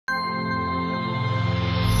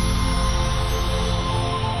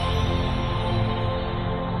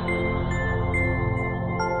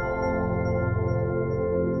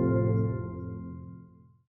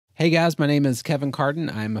Hey guys, my name is Kevin Carden.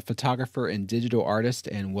 I'm a photographer and digital artist,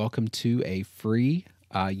 and welcome to a free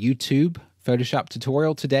YouTube Photoshop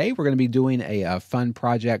tutorial. Today, we're going to be doing a fun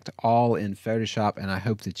project all in Photoshop, and I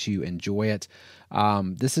hope that you enjoy it.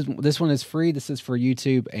 This one is free. This is for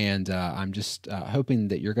YouTube, and I'm just hoping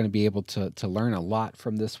that you're going to be able to learn a lot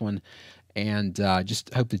from this one, and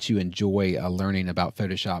just hope that you enjoy learning about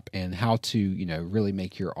Photoshop and how to really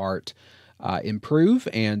make your art improve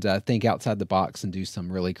and think outside the box and do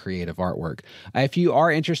some really creative artwork. If you are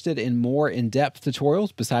interested in more in-depth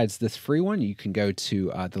tutorials besides this free one, you can go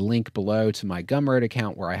to the link below to my Gumroad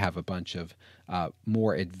account where I have a bunch of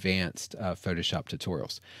more advanced Photoshop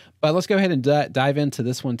tutorials. But let's go ahead and dive into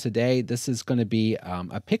this one today. This is going to be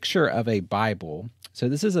a picture of a Bible. So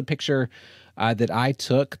this is a picture that I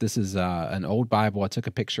took. This is an old Bible. I took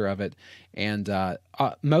a picture of it. And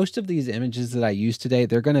most of these images that I use today,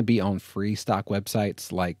 they're going to be on free stock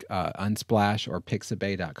websites like Unsplash or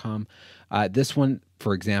Pixabay.com. This one,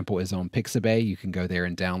 for example, is on Pixabay. You can go there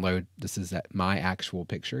and download. This is my actual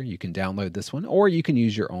picture. You can download this one, or you can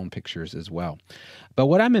use your own pictures as well. But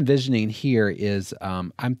what I'm envisioning here is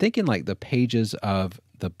I'm thinking like the pages of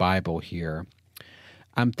the Bible here.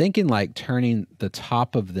 I'm thinking like turning the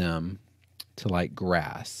top of them to like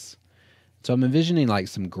grass. So I'm envisioning like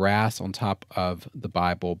some grass on top of the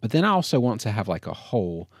Bible, but then I also want to have like a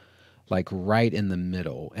hole like right in the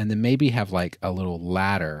middle, and then maybe have like a little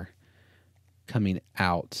ladder coming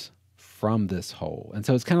out from this hole. And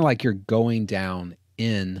so it's kind of like you're going down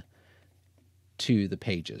in to the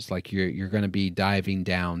pages, like you're going to be diving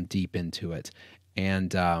down deep into it.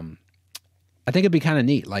 And I think it'd be kind of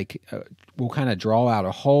neat. Like we'll kind of draw out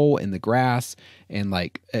a hole in the grass, and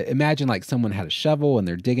like imagine like someone had a shovel and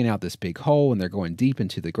they're digging out this big hole and they're going deep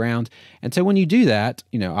into the ground. And so when you do that,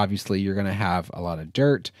 obviously you're going to have a lot of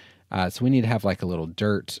dirt. So we need to have like a little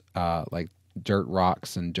dirt, like dirt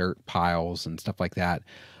rocks and dirt piles and stuff like that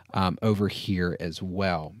over here as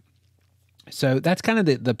well. So that's kind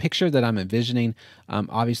of the picture that I'm envisioning.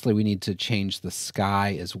 Obviously we need to change the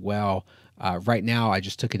sky as well. Right now, I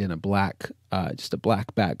just took it in just a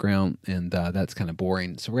black background, and that's kind of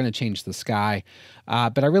boring. So we're going to change the sky,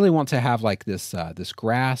 but I really want to have like this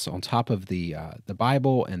grass on top of the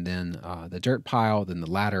Bible, and then the dirt pile, then the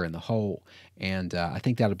ladder and the hole, and I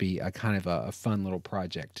think that'll be a kind of a fun little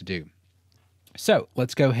project to do. So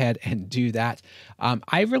let's go ahead and do that.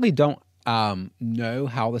 I really don't know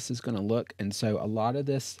how this is going to look, and so a lot of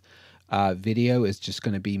this video is just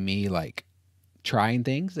going to be me like trying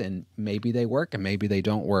things, and maybe they work and maybe they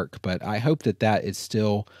don't work, but I hope that is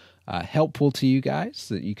still helpful to you guys,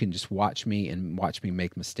 so that you can just watch me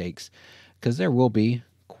make mistakes, because there will be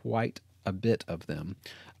quite a bit of them.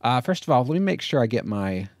 First of all, let me make sure I get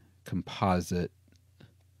my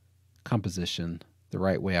composition the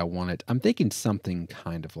right way I want it. I'm thinking something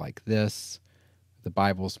kind of like this. The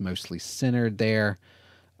Bible's mostly centered there.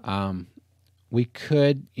 We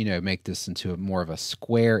could, make this into more of a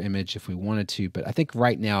square image if we wanted to, but I think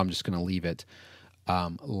right now I'm just going to leave it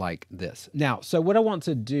like this. Now, so what I want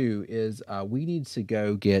to do is we need to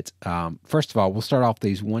go get, first of all, we'll start off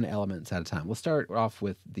these one elements at a time. We'll start off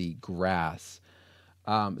with the grass.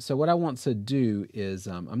 So what I want to do is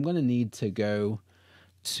I'm going to need to go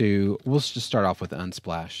to, we'll just start off with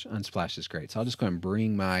Unsplash. Unsplash is great. So I'll just go and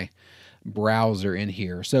bring my browser in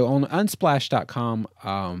here. So on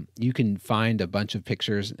unsplash.com, you can find a bunch of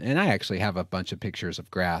pictures, and I actually have a bunch of pictures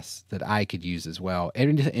of grass that I could use as well.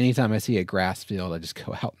 Anytime I see a grass field, I just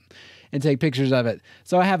go out and take pictures of it.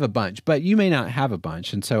 So I have a bunch, but you may not have a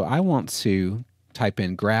bunch. And so I want to type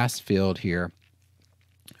in grass field here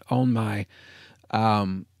on my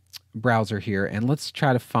browser here, and let's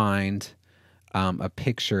try to find a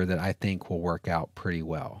picture that I think will work out pretty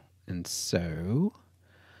well. And so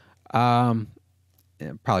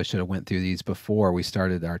probably should have went through these before we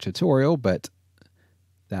started our tutorial, but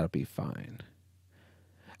that'll be fine.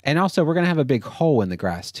 And also we're going to have a big hole in the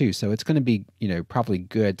grass too. So it's going to be, probably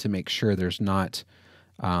good to make sure there's not,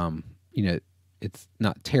 it's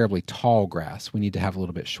not terribly tall grass. We need to have a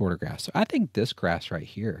little bit shorter grass. So I think this grass right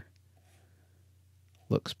here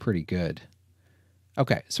looks pretty good.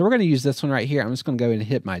 Okay, so we're going to use this one right here. I'm just going to go and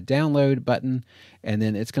hit my download button, and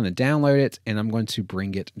then it's going to download it, and I'm going to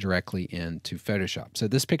bring it directly into Photoshop. So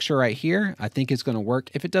this picture right here, I think is going to work.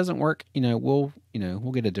 If it doesn't work, we'll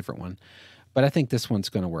get a different one. But I think this one's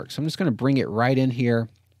going to work. So I'm just going to bring it right in here,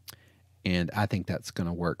 and I think that's going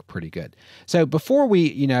to work pretty good. So before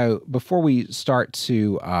we start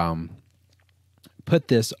to put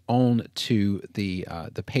this on to the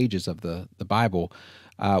pages of the Bible,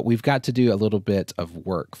 we've got to do a little bit of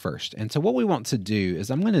work first. And so what we want to do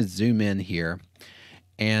is I'm going to zoom in here,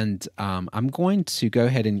 And I'm going to go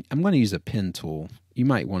ahead and I'm going to use a pen tool. You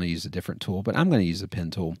might want to use a different tool, but I'm going to use a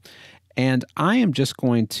pen tool. And I am just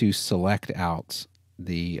going to select out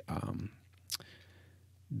the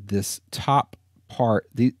this top part,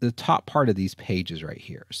 the top part of these pages right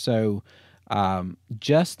here. So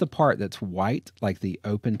just the part that's white, like the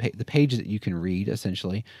open page, the page that you can read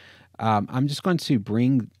essentially. I'm just going to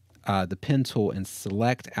bring the pen tool and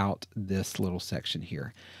select out this little section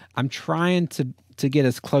here. I'm trying to get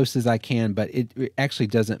as close as I can, but it actually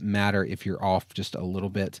doesn't matter if you're off just a little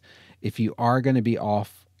bit. If you are going to be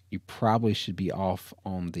off, you probably should be off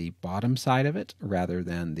on the bottom side of it rather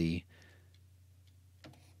than the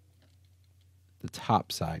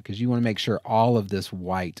top side, because you want to make sure all of this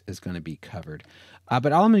white is going to be covered.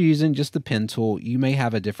 But all I'm using just the pen tool. You may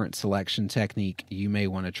have a different selection technique. You may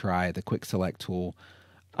want to try the quick select tool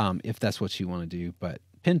if that's what you want to do. But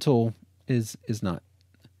pen tool is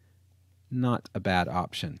not a bad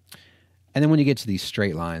option. And then when you get to these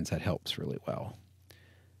straight lines, that helps really well.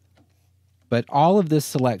 But all of this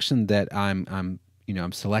selection that I'm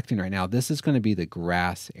selecting right now, this is going to be the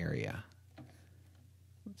grass area.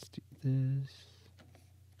 Let's do this.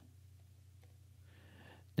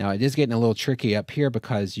 Now it is getting a little tricky up here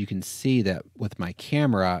because you can see that with my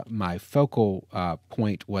camera, my focal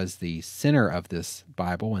point was the center of this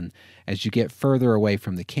Bible. And as you get further away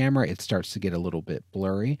from the camera, it starts to get a little bit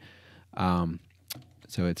blurry.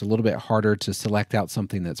 So it's a little bit harder to select out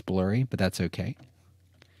something that's blurry, but that's okay,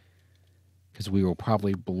 because we will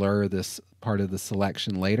probably blur this part of the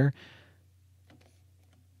selection later.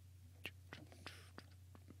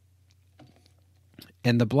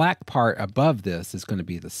 And the black part above this is going to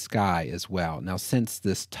be the sky as well. Now, since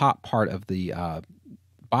this top part of the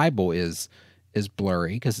Bible is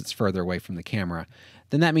blurry because it's further away from the camera,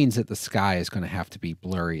 then that means that the sky is going to have to be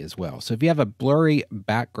blurry as well. So if you have a blurry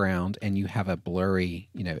background and you have a blurry,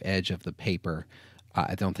 edge of the paper,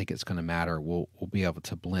 I don't think it's going to matter. We'll be able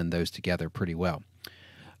to blend those together pretty well.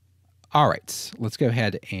 All right, let's go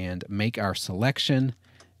ahead and make our selection.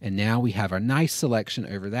 And now we have a nice selection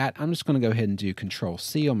over that. I'm just going to go ahead and do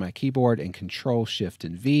Control-C on my keyboard and Control-Shift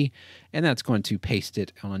and V, and that's going to paste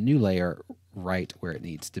it on a new layer right where it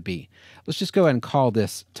needs to be. Let's just go ahead and call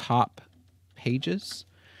this Top Pages,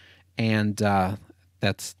 and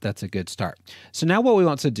that's a good start. So now what we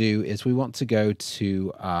want to do is we want to go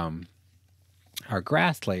to our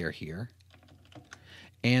grass layer here,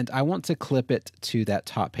 and I want to clip it to that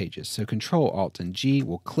top pages. So Control, Alt, and G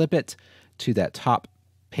will clip it to that top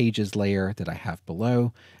pages layer that I have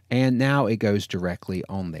below, and now it goes directly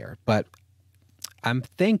on there. But I'm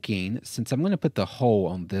thinking, since I'm going to put the hole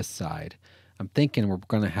on this side, I'm thinking we're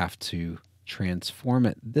going to have to transform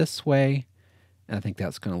it this way, and I think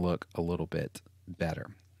that's going to look a little bit better.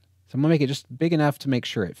 So I'm going to make it just big enough to make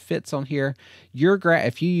sure it fits on here.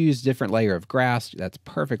 If you use different layer of grass, that's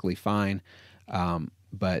perfectly fine.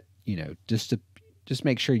 But just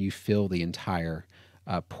make sure you fill the entire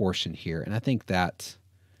portion here, and I think that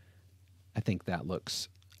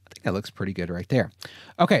looks pretty good right there.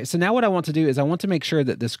 Okay, so now what I want to do is I want to make sure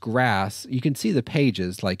that this grass, you can see the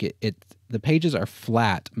pages, like the pages are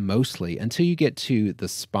flat mostly until you get to the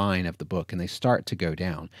spine of the book and they start to go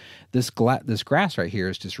down. This grass right here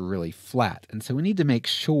is just really flat, and so we need to make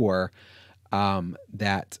sure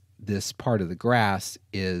that this part of the grass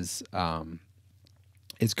is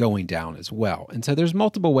going down as well. And so there's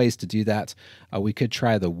multiple ways to do that. We could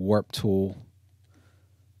try the warp tool.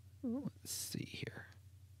 Let's see here.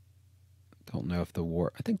 Don't know if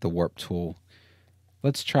I think the warp tool,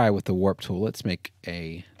 let's try with the warp tool. Let's make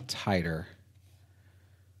a tighter.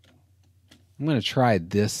 I'm going to try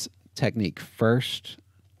this technique first.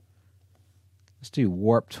 Let's do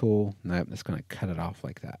warp tool. Nope, that's going to cut it off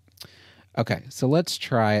like that. Okay, so let's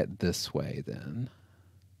try it this way then.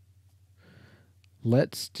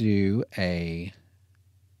 Let's do a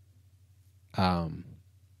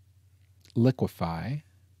liquify.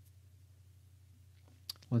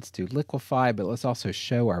 Let's do liquify, but let's also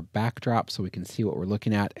show our backdrop so we can see what we're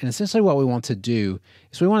looking at. And essentially what we want to do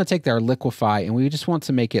is we want to take our liquify and we just want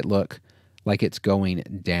to make it look like it's going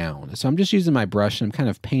down. So I'm just using my brush and I'm kind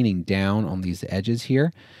of painting down on these edges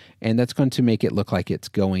here. And that's going to make it look like it's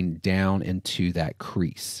going down into that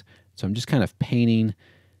crease. So I'm just kind of painting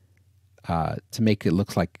to make it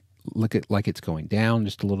look like it's going down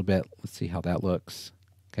just a little bit. Let's see how that looks.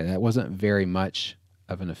 Okay, that wasn't very much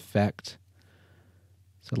of an effect.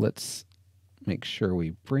 So let's make sure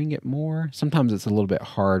we bring it more. Sometimes it's a little bit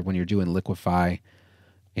hard when you're doing liquify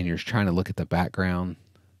and you're trying to look at the background.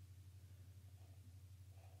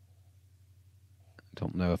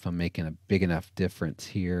 Don't know if I'm making a big enough difference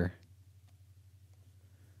here.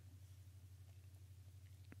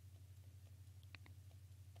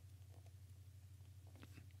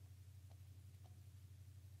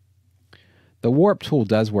 The warp tool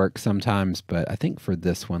does work sometimes, but I think for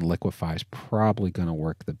this one, Liquify is probably going to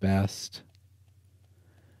work the best.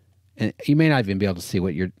 And you may not even be able to see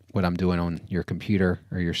what I'm doing on your computer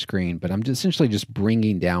or your screen, but I'm essentially just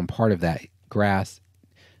bringing down part of that grass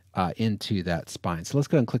into that spine. So let's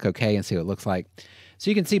go and click OK and see what it looks like. So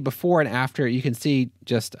you can see before and after. You can see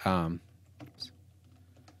just there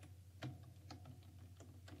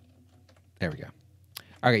we go.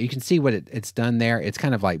 All right, you can see what it's done there. It's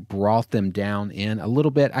kind of like brought them down in a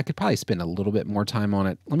little bit. I could probably spend a little bit more time on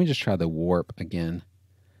it. Let me just try the warp again.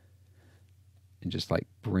 And just like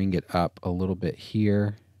bring it up a little bit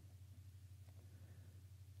here.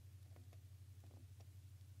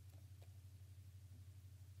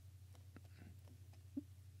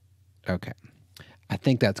 Okay. I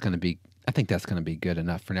think that's going to be good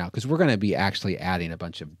enough for now, because we're going to be actually adding a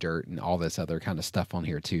bunch of dirt and all this other kind of stuff on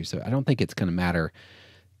here too. So I don't think it's going to matter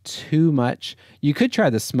too much. You could try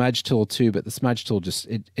the smudge tool too, but the smudge tool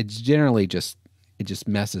it's generally just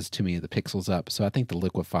messes too many of the pixels up. So I think the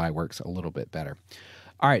Liquify works a little bit better.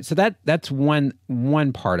 All right, so that's one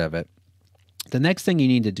part of it. The next thing you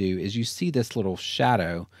need to do is you see this little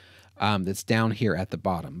shadow that's down here at the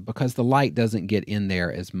bottom, because the light doesn't get in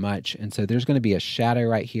there as much. And so there's going to be a shadow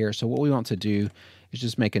right here. So what we want to do is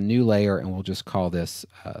just make a new layer, and we'll just call this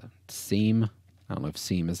seam. I don't know if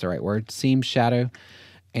seam is the right word. Seam shadow.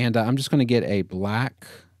 And I'm just going to get a black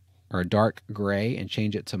or a dark gray and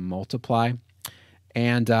change it to multiply.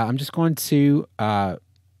 And I'm just going to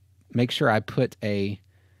make sure I put a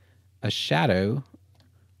shadow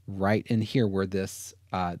right in here where this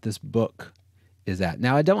this book is at.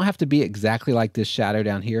 Now, I don't have to be exactly like this shadow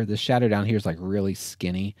down here. This shadow down here is like really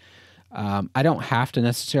skinny. I don't have to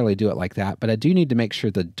necessarily do it like that, but I do need to make sure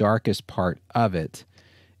the darkest part of it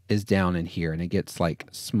is down in here, and it gets like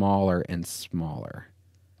smaller and smaller.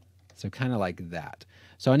 So kind of like that.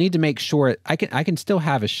 So I need to make sure I can still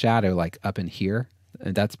have a shadow like up in here,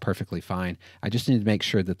 and that's perfectly fine. I just need to make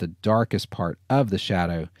sure that the darkest part of the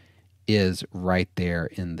shadow is right there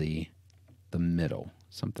in the middle,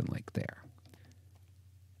 something like there.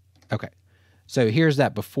 Okay, so here's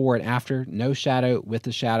that before and after. No shadow with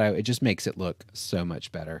the shadow. It just makes it look so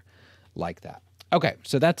much better like that. Okay,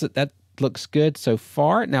 so that looks good so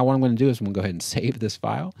far. Now what I'm going to do is I'm going to go ahead and save this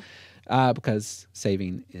file because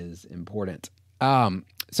saving is important.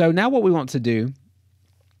 So now what we want to do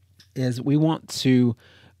is we want to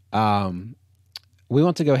go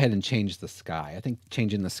ahead and change the sky. I think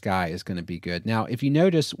changing the sky is going to be good. Now, if you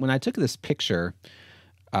notice, when I took this picture,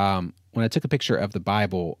 when I took a picture of the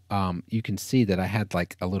Bible, you can see that I had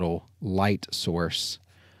like a little light source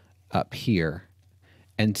up here.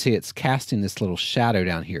 And see, it's casting this little shadow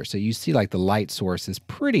down here. So you see like the light source is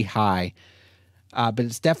pretty high, but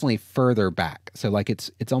it's definitely further back. So like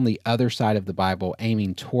it's on the other side of the Bible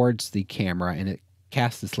aiming towards the camera, and it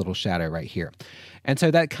casts this little shadow right here. And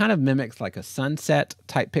so that kind of mimics like a sunset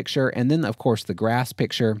type picture. And then, of course, the grass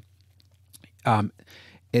picture,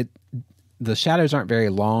 the shadows aren't very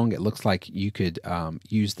long. It looks like you could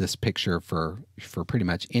use this picture for pretty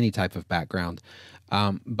much any type of background.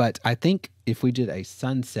 But I think if we did a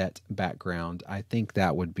sunset background, I think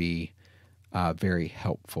that would be very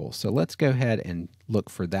helpful. So let's go ahead and look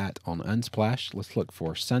for that on Unsplash. Let's look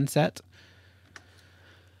for sunset.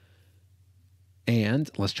 And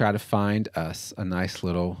let's try to find us a nice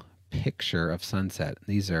little picture of sunset.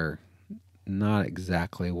 These are not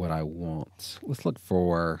exactly what I want. Let's look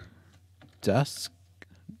for dusk.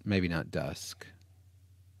 Maybe not dusk.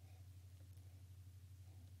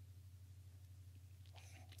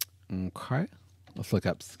 Okay. Let's look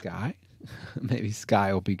up sky. Maybe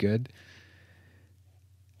sky will be good.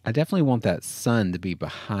 I definitely want that sun to be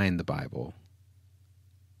behind the Bible.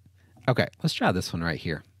 Okay, let's try this one right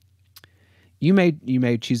here. You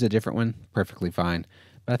may choose a different one, perfectly fine,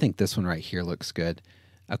 but I think this one right here looks good.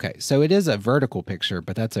 Okay, so it is a vertical picture,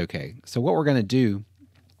 but that's okay. So what we're going to do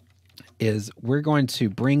is we're going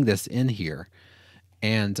to bring this in here,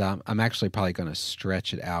 and I'm actually probably going to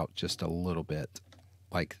stretch it out just a little bit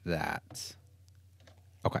like that.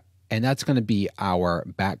 Okay, and that's going to be our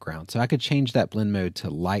background. So I could change that blend mode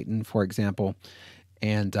to lighten, for example,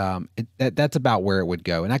 and that's about where it would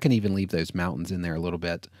go. And I can even leave those mountains in there a little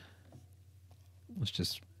bit. Let's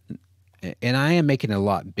just, and I am making it a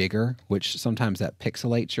lot bigger, which sometimes that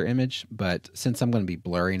pixelates your image, but since I'm going to be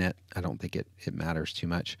blurring it, I don't think it matters too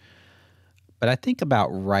much. But I think about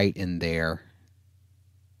right in there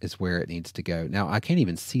is where it needs to go. Now, I can't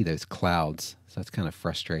even see those clouds, so that's kind of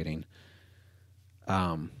frustrating.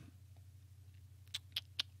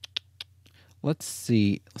 Let's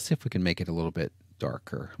see if we can make it a little bit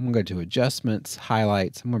darker. I'm going to go to adjustments,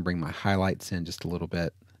 highlights. I'm going to bring my highlights in just a little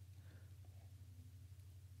bit.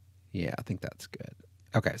 Yeah, I think that's good.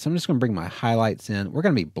 Okay, so I'm just going to bring my highlights in. We're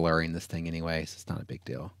going to be blurring this thing anyway, so it's not a big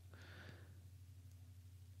deal.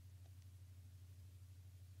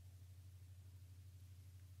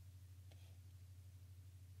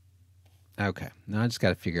 Okay, now I just got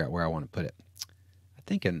to figure out where I want to put it. I'm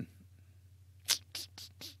thinking...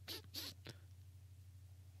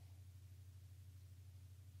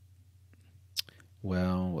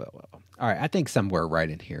 Well. All right, I think somewhere right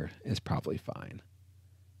in here is probably fine.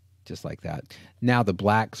 Just like that. Now the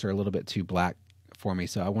blacks are a little bit too black for me,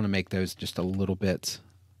 so I want to make those just a little bit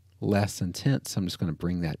less intense. I'm just going to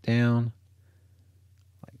bring that down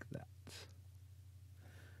like that.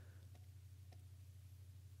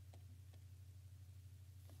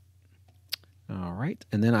 All right,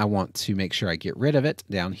 and then I want to make sure I get rid of it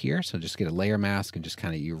down here. So just get a layer mask and just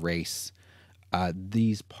kind of erase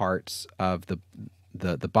these parts of the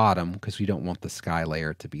bottom because we don't want the sky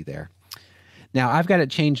layer to be there. Now I've got it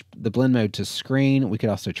changed the blend mode to screen. We could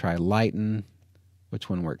also try lighten. Which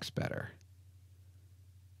one works better?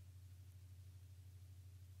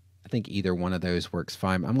 I think either one of those works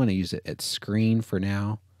fine. I'm going to use it at screen for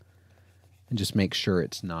now and just make sure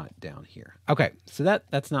it's not down here. Okay, so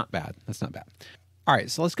that's not bad. That's not bad. All right,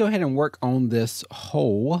 so let's go ahead and work on this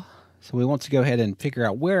hole. So we want to go ahead and figure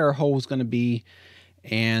out where our hole is going to be.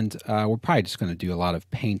 And we're probably just going to do a lot of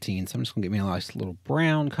painting. So I'm just going to get me a nice little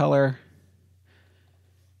brown color.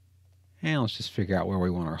 And let's just figure out where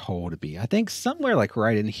we want our hole to be. I think somewhere like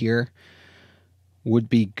right in here would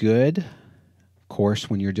be good. Of course,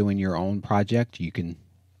 when you're doing your own project, you can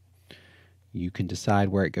decide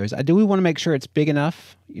where it goes. I do want to make sure it's big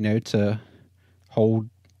enough, to hold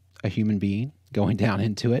a human being going down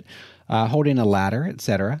into it, holding a ladder,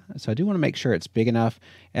 etc. So I do want to make sure it's big enough.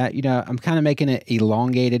 I'm kind of making it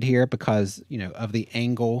elongated here because, of the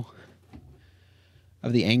angle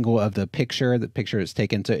of the picture is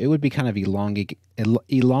taken. So it would be kind of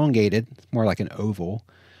elongated, more like an oval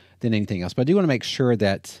than anything else. But I do want to make sure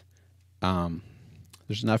that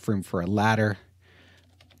there's enough room for a ladder.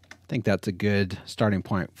 I think that's a good starting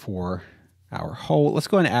point for our hole. Let's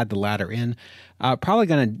go ahead and add the ladder in. Probably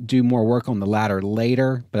going to do more work on the ladder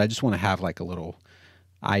later, but I just want to have like a little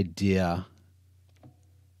idea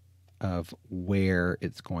of where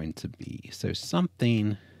it's going to be. So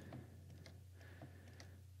something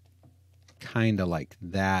kind of like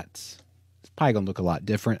that. It's probably going to look a lot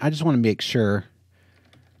different. I just want to make sure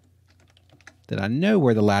that I know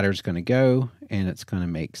where the ladder is going to go and it's going to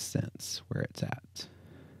make sense where it's at.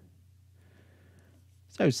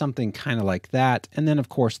 So something kind of like that. And then of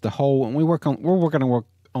course the hole, and we're going to work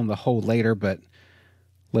on the hole later, but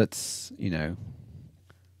let's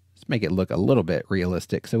make it look a little bit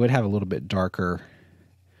realistic. So it would have a little bit darker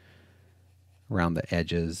around the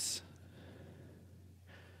edges.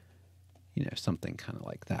 Something kind of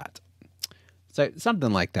like that. So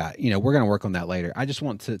something like that, we're going to work on that later. I just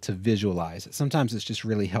want to visualize it. Sometimes it's just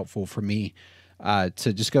really helpful for me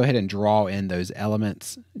to just go ahead and draw in those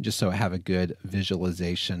elements just so I have a good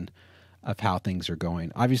visualization of how things are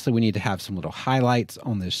going. Obviously, we need to have some little highlights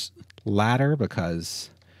on this ladder because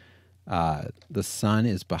the sun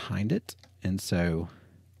is behind it. And so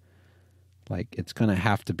it's going to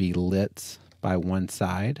have to be lit by one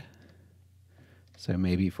side. So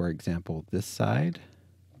maybe, for example, this side,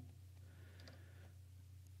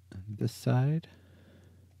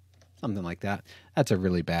 something like that. That's a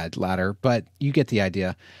really bad ladder, but you get the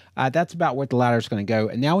idea. That's about where the ladder is going to go.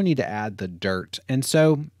 And now we need to add the dirt. And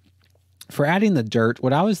so for adding the dirt,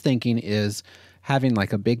 what I was thinking is having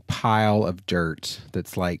like a big pile of dirt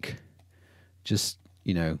that's like just,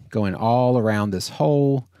 going all around this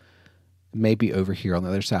hole. Maybe over here on the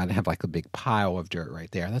other side, I have like a big pile of dirt right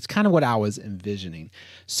there. That's kind of what I was envisioning.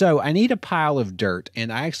 So I need a pile of dirt,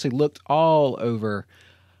 and I actually looked all over.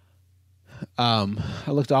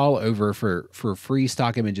 For free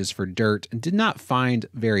stock images for dirt and did not find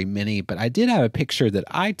very many, but I did have a picture that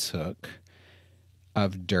I took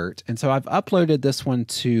of dirt. And so I've uploaded this one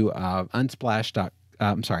to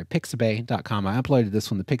Pixabay.com. I uploaded this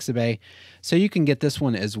one to Pixabay. So you can get this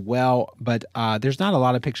one as well. But there's not a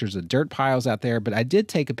lot of pictures of dirt piles out there. But I did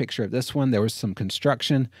take a picture of this one. There was some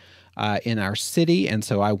construction in our city. And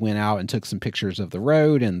so I went out and took some pictures of the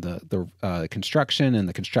road and the construction and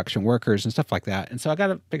the construction workers and stuff like that. And so I got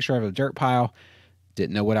a picture of a dirt pile.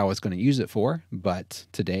 Didn't know what I was going to use it for. But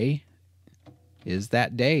today is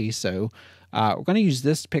that day. So we're going to use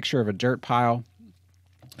this picture of a dirt pile.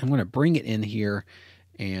 I'm going to bring it in here.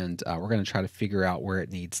 And we're going to try to figure out where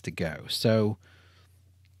it needs to go. So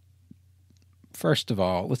first of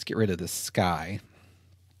all, let's get rid of this sky.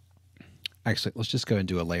 Actually, let's just go and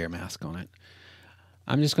do a layer mask on it.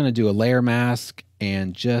 I'm just going to do a layer mask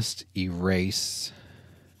and just erase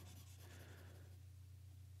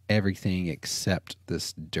everything except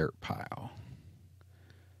this dirt pile.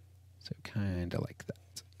 So kind of like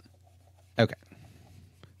that. Okay.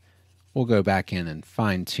 We'll go back in and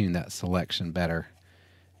fine tune that selection better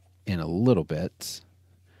in a little bit.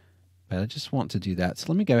 But I just want to do that. So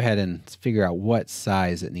let me go ahead and figure out what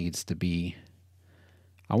size it needs to be.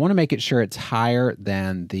 I want to make it sure it's higher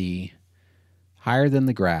than the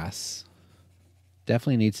grass.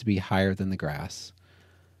 Definitely needs to be higher than the grass.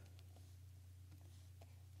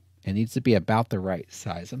 It needs to be about the right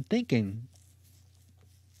size. I'm thinking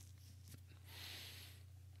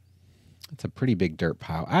it's a pretty big dirt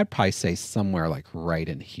pile. I'd probably say somewhere like right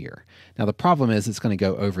in here. Now the problem is it's going to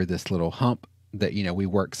go over this little hump that, you know, we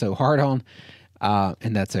work so hard on,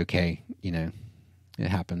 and that's okay. You know, it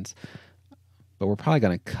happens. But we're probably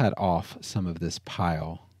going to cut off some of this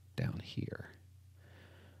pile down here.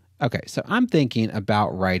 Okay, so I'm thinking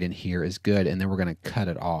about right in here is good, and then we're going to cut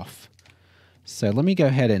it off. So let me go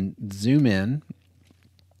ahead and zoom in,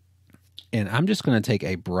 and I'm just going to take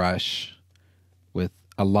a brush with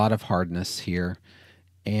a lot of hardness here,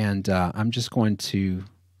 and I'm just going to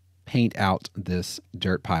paint out this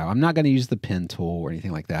dirt pile. I'm not going to use the pen tool or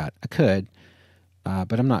anything like that. I could,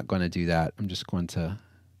 but I'm not going to do that. I'm just going to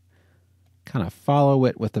kind of follow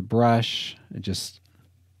it with a brush and just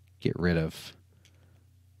get rid of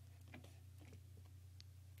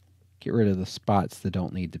the spots that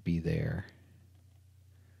don't need to be there.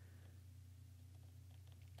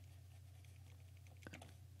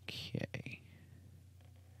 Okay.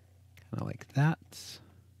 Kind of like that.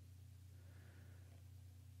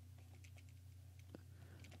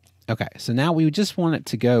 Okay, so now we just want it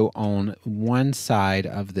to go on one side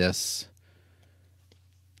of this.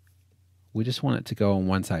 We just want it to go on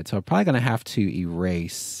one side. So I'm probably going to have to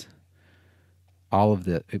erase all of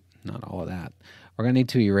the, not all of that. We're going to need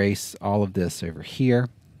to erase all of this over here.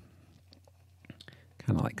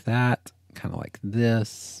 Kind of like that, kind of like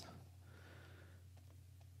this.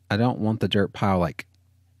 I don't want the dirt pile like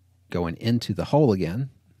going into the hole again.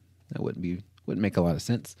 That wouldn't make a lot of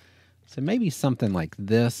sense. So maybe something like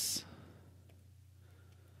this.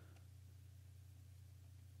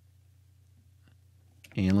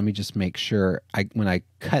 And let me just make sure when I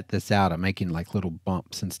cut this out, I'm making like little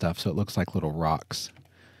bumps and stuff, so it looks like little rocks.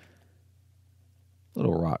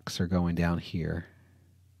 Little rocks are going down here.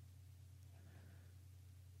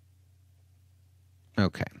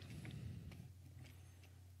 Okay.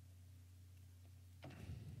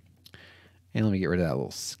 And let me get rid of that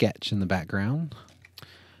little sketch in the background.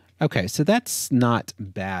 Okay, so that's not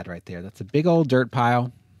bad right there. That's a big old dirt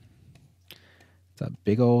pile. It's a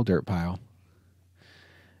big old dirt pile.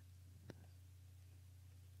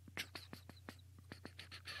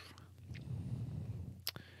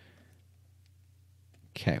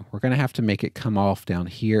 Okay, we're going to have to make it come off down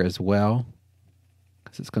here as well.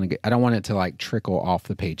 Because it's going to get, I don't want it to like trickle off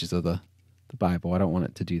the pages of the Bible. I don't want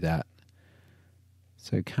it to do that.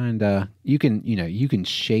 So kind of, you can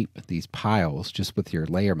shape these piles just with your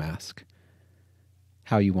layer mask,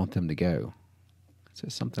 how you want them to go. So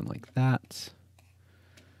something like that.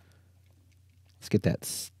 Let's get that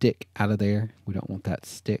stick out of there. We don't want that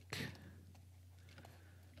stick.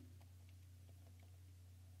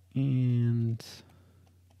 And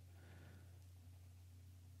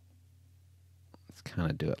let's kind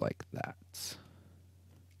of do it like that.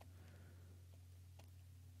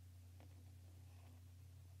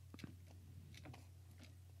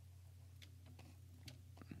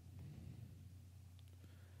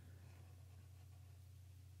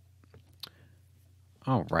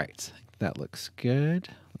 All right, that looks good.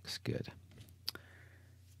 Looks good.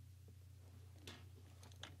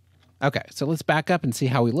 Okay, so let's back up and see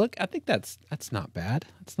how we look. I think that's not bad.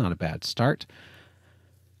 That's not a bad start.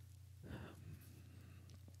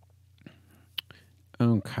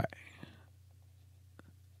 Okay.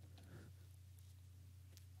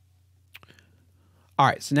 All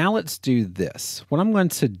right, so now let's do this. What I'm going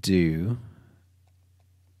to do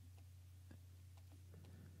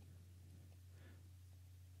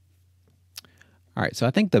All right, so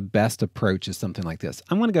I think the best approach is something like this.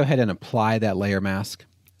 I'm going to go ahead and apply that layer mask.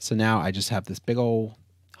 So now I just have this big old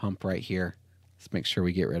hump right here. Let's make sure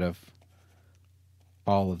we get rid of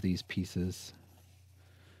all of these pieces.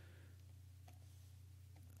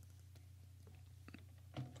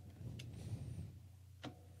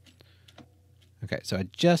 Okay, so I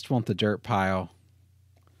just want the dirt pile.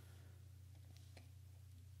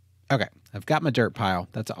 Okay, I've got my dirt pile.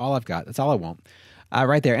 That's all I've got. That's all I want.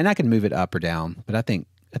 Right there, and I can move it up or down, but I think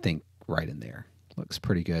right in there looks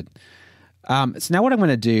pretty good. So now what I'm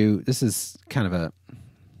going to do, this is kind of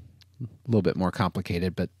a little bit more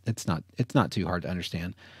complicated, but it's not too hard to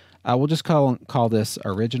understand. We'll just call this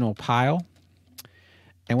original pile.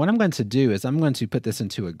 And what I'm going to do is I'm going to put this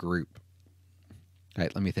into a group. All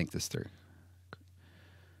right, let me think this through.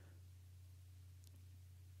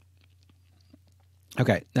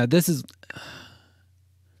 Okay, now this is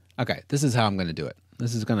how I'm going to do it.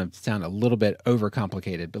 This is going to sound a little bit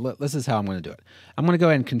overcomplicated, but this is how I'm going to do it. I'm going to go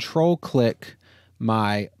ahead and control click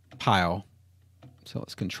my pile. So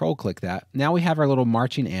let's control click that. Now we have our little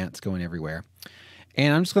marching ants going everywhere.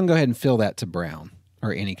 And I'm just going to go ahead and fill that to brown,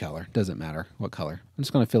 or any color. Doesn't matter what color. I'm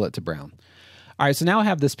just going to fill it to brown. All right, so now I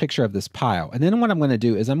have this picture of this pile. And then what I'm going to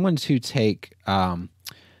do is I'm going to take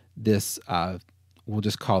this, we'll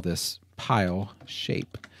just call this pile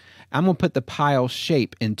shape. I'm going to put the pile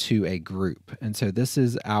shape into a group. And so this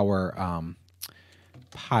is our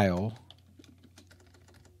pile.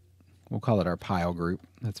 We'll call it our pile group.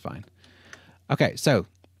 That's fine. Okay, so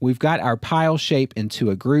we've got our pile shape into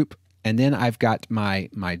a group. And then I've got my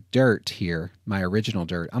dirt here, my original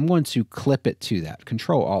dirt. I'm going to clip it to that.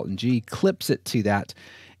 Control Alt and G clips it to that.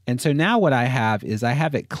 And so now what I have is I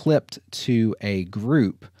have it clipped to a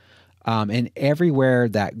group. And everywhere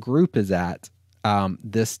that group is at,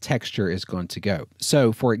 this texture is going to go.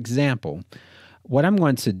 So for example, what I'm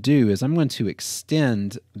going to do is I'm going to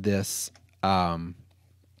extend this,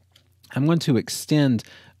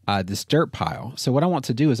 this dirt pile. So what I want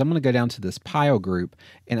to do is I'm going to go down to this pile group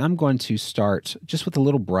and I'm going to start just with a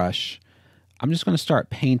little brush. I'm just going to start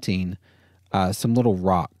painting some little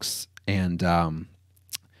rocks, and I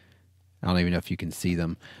don't even know if you can see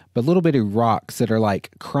them, but little bitty rocks that are like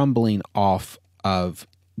crumbling off of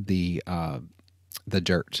the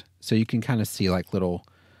dirt. So you can kind of see like little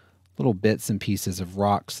bits and pieces of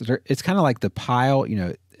rocks. It's kind of like the pile, you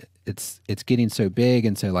know, it's getting so big,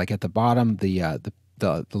 and so like at the bottom, the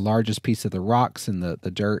largest piece of the rocks and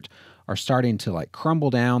the dirt are starting to like crumble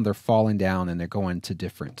down. They're falling down and they're going to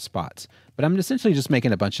different spots. But I'm essentially just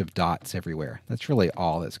making a bunch of dots everywhere. That's really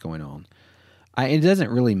all that's going on. It doesn't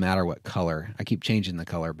really matter what color. I keep changing the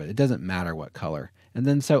color, but it doesn't matter what color. And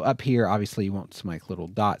then so up here, obviously you want some like little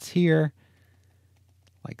dots here,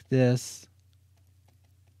 like this.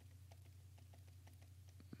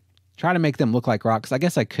 Try to make them look like rocks. I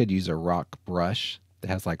guess I could use a rock brush that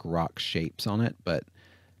has like rock shapes on it, but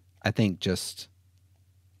I think just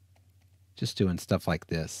doing stuff like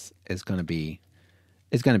this is going to be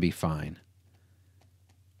fine,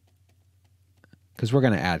 because we're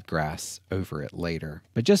going to add grass over it later.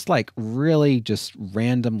 But just like really just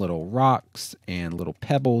random little rocks and little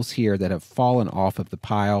pebbles here that have fallen off of the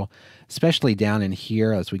pile, especially down in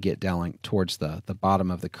here as we get down like towards the bottom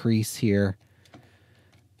of the crease here,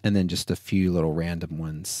 and then just a few little random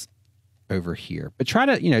ones over here. But try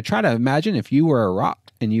to imagine if you were a rock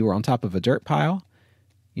and you were on top of a dirt pile,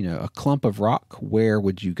 you know, a clump of rock, where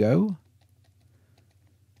would you go?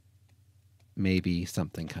 Maybe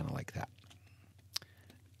something kind of like that.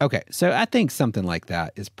 Okay, so I think something like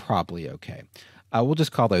that is probably okay. We'll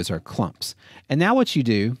just call those our clumps. And now what you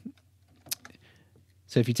do,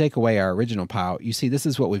 so if you take away our original pile, you see this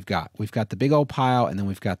is what we've got. We've got the big old pile, and then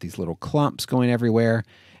we've got these little clumps going everywhere.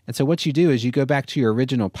 And so what you do is you go back to your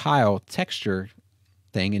original pile texture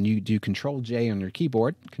thing, and you do Control J on your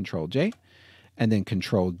keyboard, Control J, and then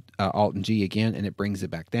Control Alt and G again, and it brings it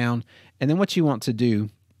back down. And then what you want to do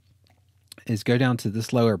is go down to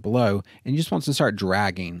this layer below, and you just want to start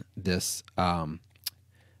dragging this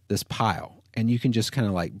this pile, and you can just kind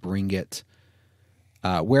of like bring it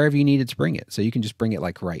wherever you need it to bring it. So you can just bring it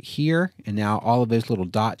like right here, and now all of those little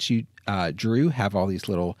dots you drew have all these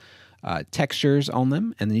little textures on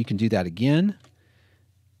them, and then you can do that again,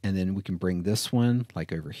 and then we can bring this one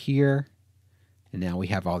like over here, and now we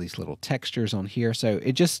have all these little textures on here. So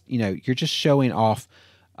it just, you know, you're just showing off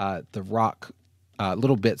the rock,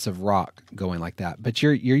 little bits of rock going like that, but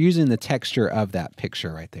you're using the texture of that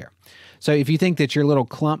picture right there. So if you think that your little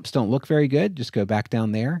clumps don't look very good, just go back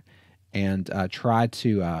down there and try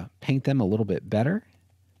to paint them a little bit better.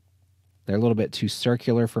 They're a little bit too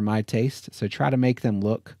circular for my taste, so try to make them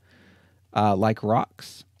look like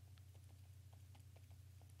rocks.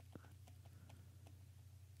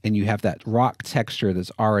 And you have that rock texture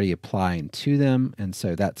that's already applying to them, and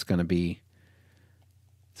so that's going to be,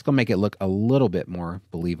 it's going to make it look a little bit more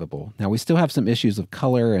believable. Now we still have some issues of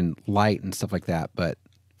color and light and stuff like that, but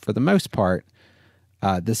for the most part,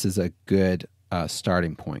 this is a good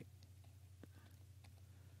starting point.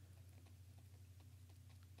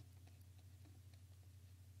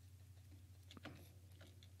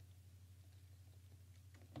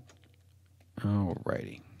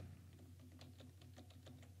 Alrighty.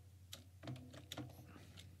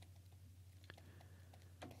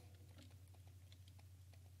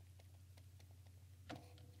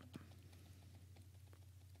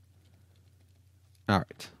 All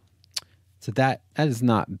right. So that is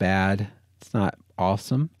not bad. It's not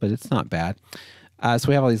awesome, but it's not bad. So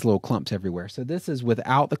we have all these little clumps everywhere. So this is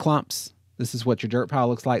without the clumps. This is what your dirt pile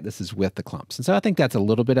looks like. This is with the clumps. And so I think that's a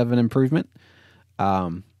little bit of an improvement.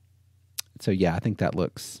 So yeah, I think that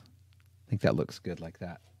looks good like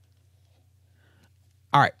that.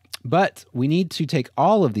 All right, but we need to take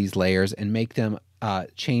all of these layers and make them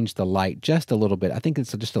change the light just a little bit. I think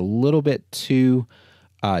it's just a little bit too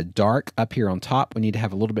dark up here on top. We need to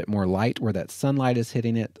have a little bit more light where that sunlight is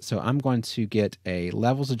hitting it. So I'm going to get a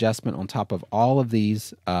levels adjustment on top of all of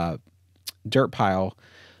these dirt pile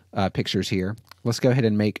pictures here. Let's go ahead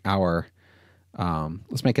and make our,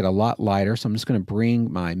 let's make it a lot lighter. So I'm just going to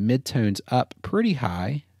bring my midtones up pretty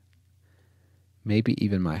high, maybe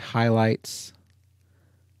even my highlights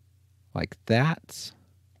like that,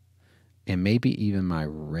 and maybe even my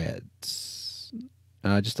reds.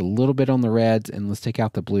 Just a little bit on the reds, and let's take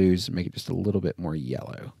out the blues and make it just a little bit more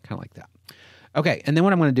yellow, kind of like that. Okay, and then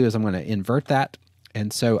what I'm going to do is I'm going to invert that.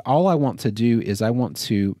 And so all I want to do is I want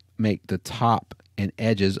to make the top and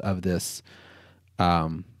edges of this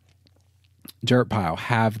dirt pile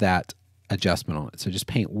have that adjustment on it. So just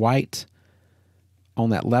paint white on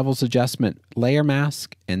that levels adjustment layer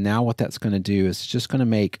mask, and now what that's going to do is just going to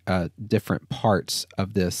make different parts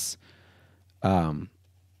of this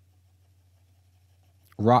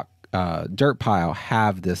rock dirt pile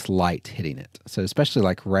have this light hitting it. So especially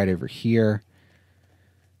like right over here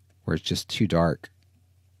where it's just too dark.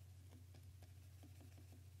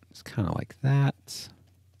 It's kind of like that.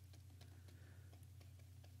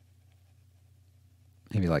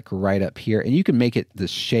 Maybe like right up here. And you can make it the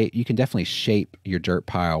shape. You can definitely shape your dirt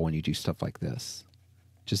pile when you do stuff like this.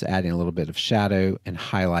 Just adding a little bit of shadow and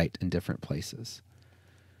highlight in different places.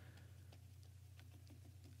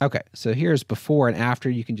 Okay, so here's before and after.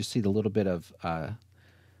 You can just see the little bit of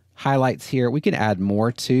highlights here. We can add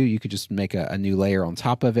more too. You could just make a new layer on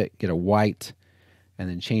top of it, get a white, and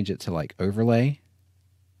then change it to like overlay.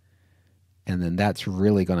 And then that's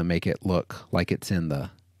really going to make it look like it's in the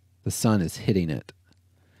sun is hitting it.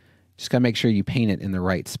 Just got to make sure you paint it in the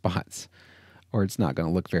right spots or it's not going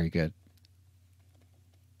to look very good.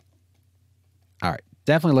 All right,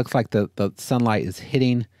 definitely looks like the sunlight is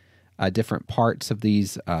hitting different parts of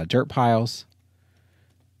these dirt piles.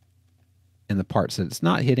 And the parts that it's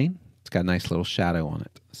not hitting, it's got a nice little shadow on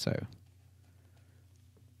it. So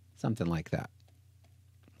something like that.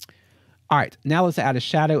 All right, now let's add a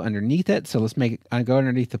shadow underneath it. So let's make it, go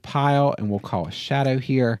underneath the pile and we'll call a shadow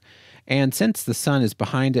here. And since the sun is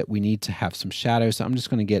behind it, we need to have some shadow. So I'm just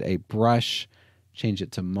going to get a brush, change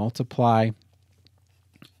it to multiply.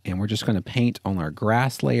 And we're just going to paint on our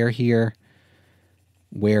grass layer here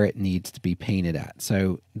where it needs to be painted at.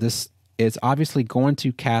 So this is obviously going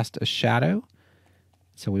to cast a shadow.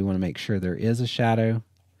 So we want to make sure there is a shadow.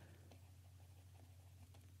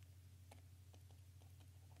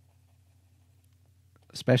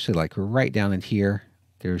 Especially like right down in here.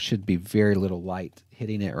 There should be very little light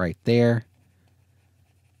hitting it right there.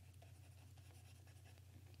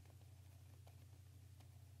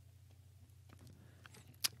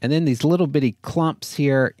 And then these little bitty clumps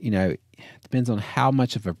here, you know, depends on how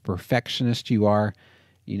much of a perfectionist you are.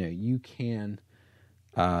 You know, you can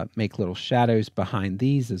make little shadows behind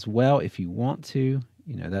these as well if you want to.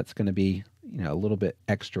 You know, that's going to be, you know, a little bit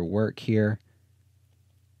extra work here.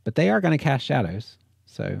 But they are going to cast shadows.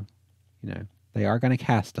 So, you know, they are going to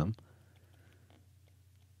cast them.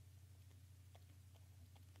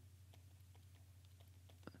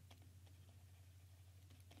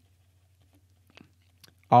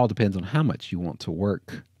 All depends on how much you want to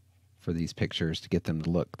work for these pictures to get them to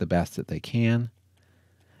look the best that they can.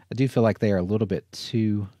 I do feel like they are a little bit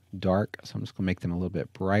too dark, so I'm just going to make them a little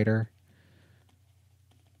bit brighter.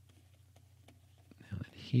 Now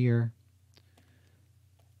here.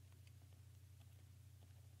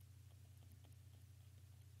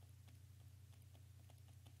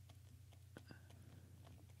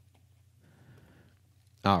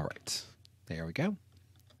 All right, there we go.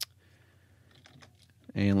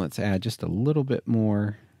 And let's add just a little bit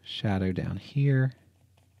more shadow down here.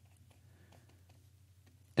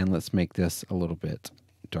 And let's make this a little bit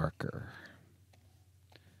darker.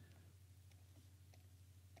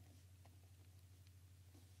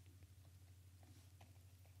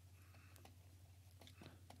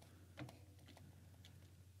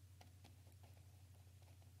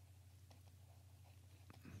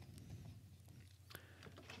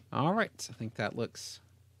 All right, I think that looks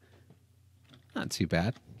not too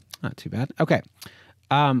bad. Not too bad. Okay.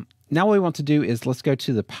 Now what we want to do is let's go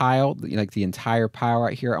to the pile, like the entire pile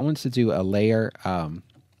right here. I want to do a layer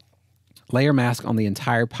layer mask on the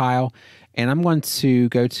entire pile. And I'm going to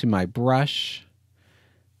go to my brush,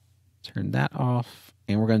 turn that off,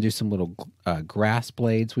 and we're going to do some little grass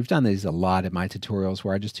blades. We've done these a lot in my tutorials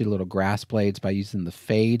where I just do little grass blades by using the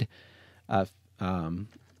fade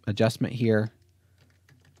adjustment here.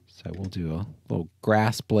 So we'll do a little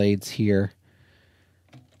grass blades here,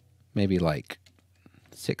 maybe like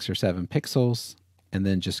 6 or 7 pixels, and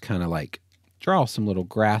then just kind of like draw some little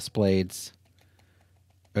grass blades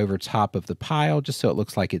over top of the pile just so it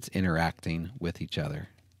looks like it's interacting with each other.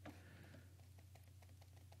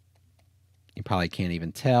 You probably can't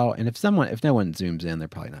even tell, and if no one zooms in, they're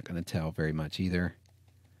probably not going to tell very much either.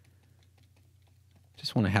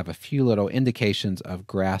 Just want to have a few little indications of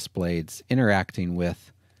grass blades interacting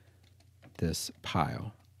with this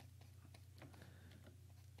pile.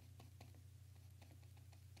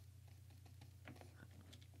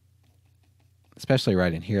 Especially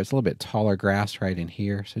right in here. It's a little bit taller grass right in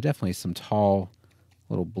here, so definitely some tall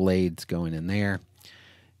little blades going in there.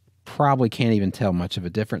 Probably can't even tell much of a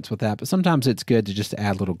difference with that, but sometimes it's good to just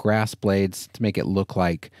add little grass blades to make it look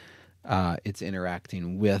like it's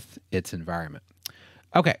interacting with its environment.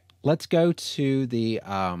 Okay, let's go to the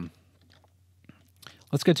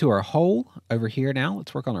let's go to our hole over here now.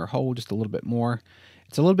 Let's work on our hole just a little bit more.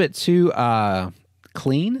 It's a little bit too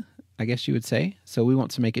clean, I guess you would say. So we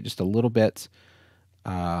want to make it just a little bit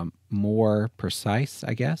more precise,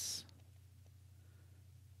 I guess.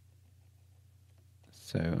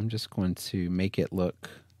 So I'm just going to make it look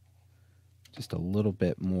just a little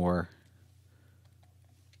bit more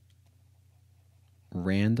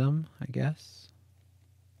random, I guess.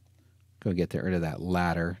 Go get rid of that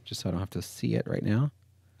ladder just so I don't have to see it right now.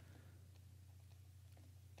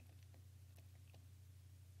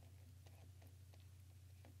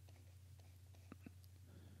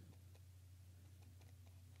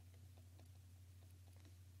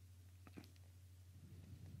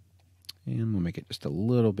 And we'll make it just a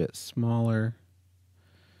little bit smaller.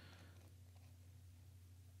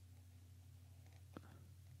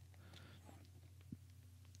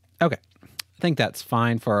 Okay, I think that's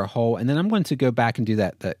fine for our hole. And then I'm going to go back and do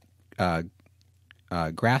that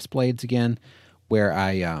grass blades again, where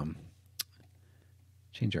I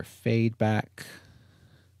change our fade back.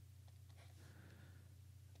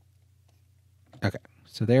 Okay,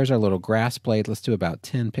 so there's our little grass blade. Let's do about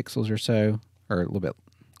 10 pixels or so, or a little bit,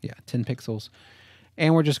 yeah, 10 pixels.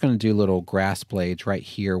 And we're just going to do little grass blades right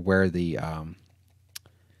here where the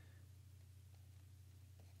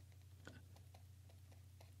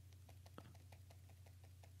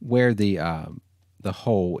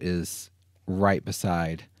hole is right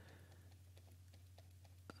beside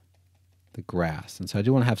the grass. And so I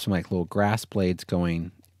do want to have some like little grass blades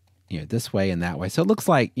going, you know, this way and that way. So it looks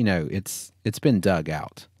like, you know, it's been dug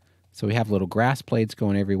out. So we have little grass blades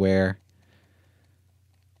going everywhere.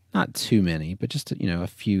 Not too many, but just, you know, a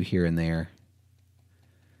few here and there.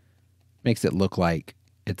 Makes it look like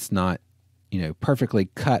it's not, you know, perfectly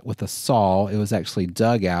cut with a saw. It was actually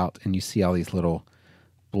dug out, and you see all these little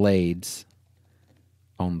blades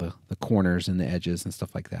on the corners and the edges and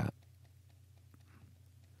stuff like that.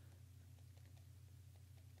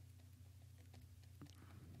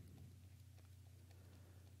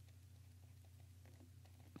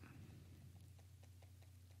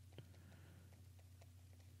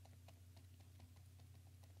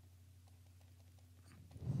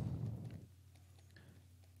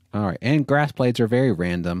 All right, and grass blades are very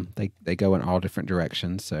random. They go in all different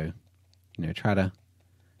directions, so, you know, try to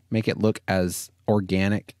make it look as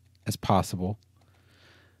organic as possible.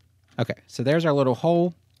 Okay, so there's our little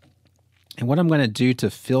hole. And what I'm going to do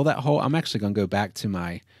to fill that hole, I'm actually going to go back to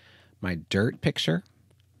my dirt picture.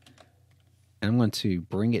 And I'm going to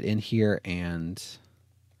bring it in here and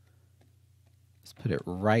let's put it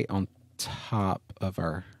right on top of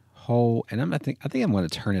our hole. And I think I'm going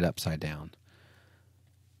to turn it upside down.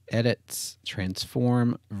 Edit,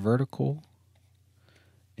 transform, vertical,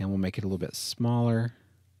 and we'll make it a little bit smaller.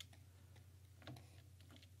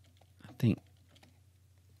 I think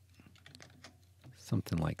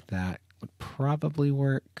something like that would probably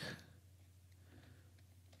work.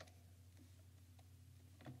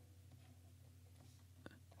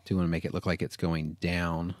 Do want to make it look like it's going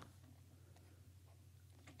down.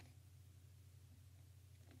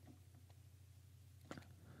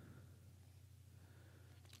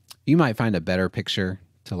 You might find a better picture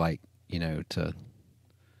to, like, you know, to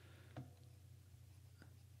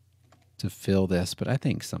fill this, but I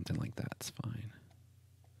think something like that's fine.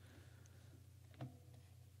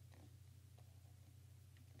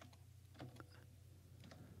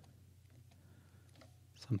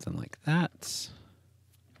 Something like that.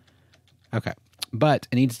 Okay. but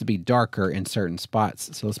it needs to be darker in certain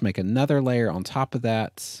spots. So let's make another layer on top of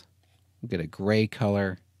that. We'll get a gray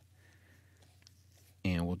color,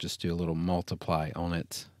 and we'll just do a little multiply on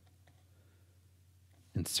it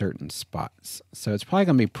in certain spots. So it's probably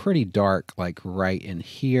going to be pretty dark, like right in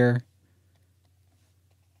here.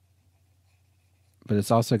 But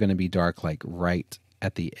it's also going to be dark, like right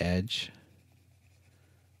at the edge.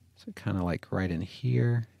 So kind of like right in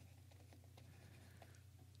here.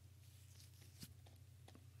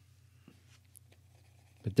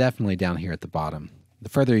 But definitely down here at the bottom. The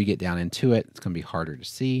further you get down into it, it's going to be harder to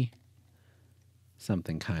see.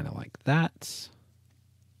 Something kind of like that.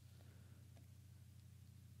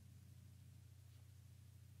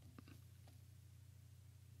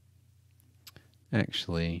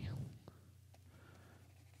 Actually,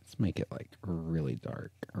 let's make it like really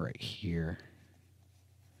dark right here.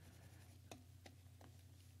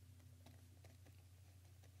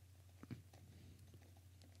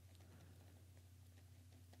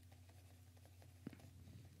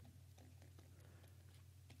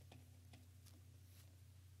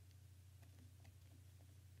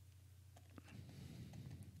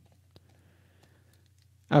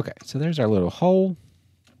 Okay, so there's our little hole.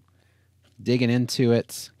 Digging into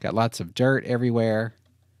it. Got lots of dirt everywhere.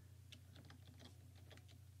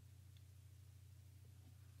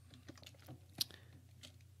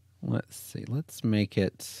 Let's see. Let's make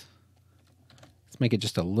it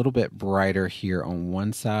just a little bit brighter here on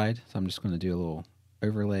one side. So I'm just going to do a little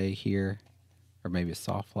overlay here, or maybe a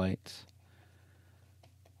soft light.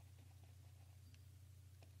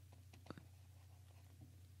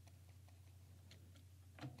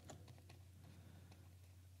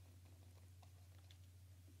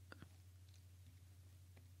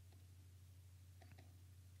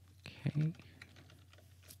 Okay.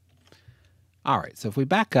 All right, so if we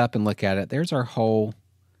back up and look at it, there's our hole.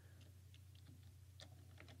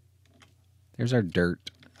 There's our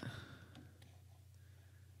dirt.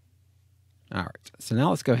 All right, so now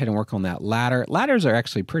let's go ahead and work on that ladder. Ladders are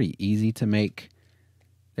actually pretty easy to make.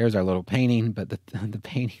 There's our little painting, but the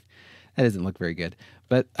painting, that doesn't look very good.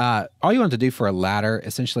 But all you want to do for a ladder,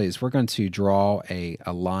 essentially, is we're going to draw a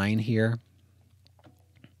line here.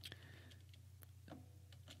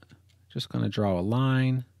 Just going to draw a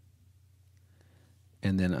line.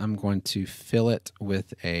 And then I'm going to fill it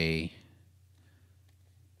with a,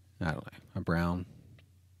 I don't know, a brown.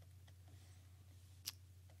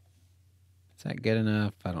 Is that good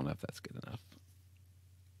enough? I don't know if that's good enough.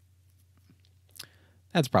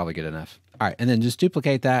 That's probably good enough. All right, and then just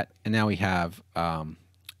duplicate that, and now we have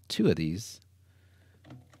 2 of these.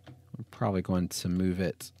 We're probably going to move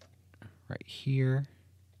it right here.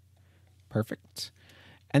 Perfect.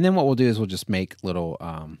 And then what we'll do is we'll just make little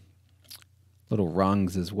little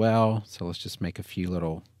rungs as well. So let's just make a few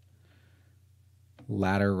little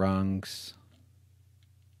ladder rungs.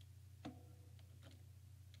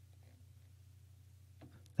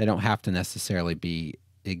 They don't have to necessarily be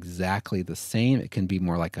exactly the same. It can be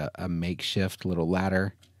more like a makeshift little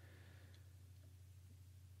ladder.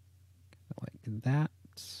 Like that.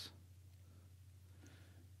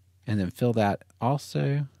 And then fill that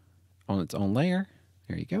also on its own layer.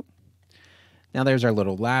 There you go. Now there's our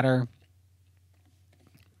little ladder.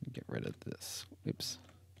 Get rid of this. Oops.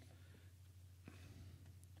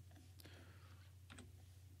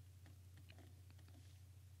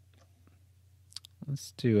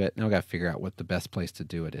 Let's do it. Now I got to figure out what the best place to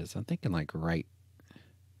do it is. I'm thinking like right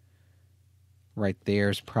there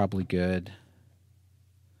is probably good.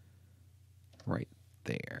 Right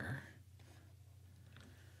there.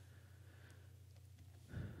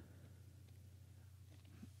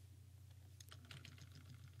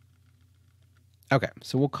 Okay,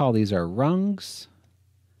 so we'll call these our rungs.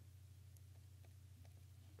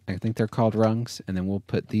 I think they're called rungs. And then we'll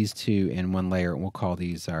put these 2 in one layer, and we'll call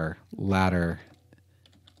these our ladder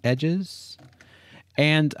edges.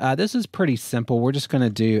 And this is pretty simple. We're just going to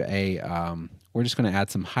do a, we're just going to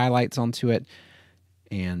add some highlights onto it.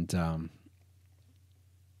 And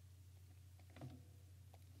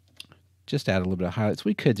just add a little bit of highlights.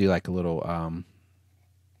 We could do like a little,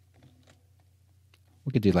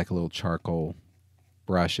 we could do like a little charcoal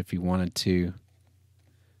brush if you wanted to.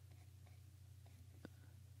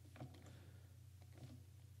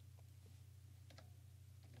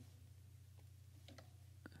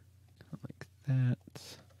 Like that.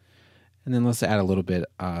 And then let's add a little bit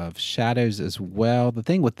of shadows as well. The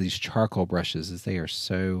thing with these charcoal brushes is they are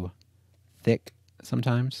so thick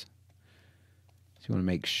sometimes. So you want to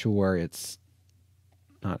make sure it's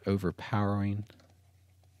not overpowering.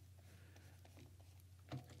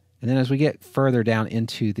 And then as we get further down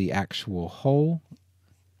into the actual hole,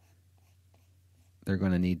 they're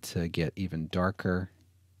going to need to get even darker.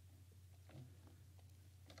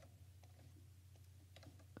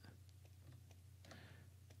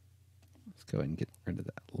 Let's go ahead and get rid of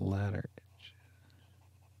that ladder edge.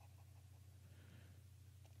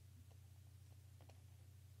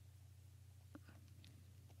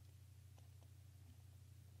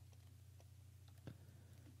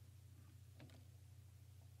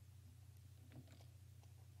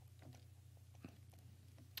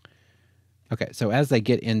 Okay, so as they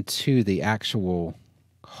get into the actual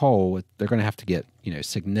hole, they're going to have to get,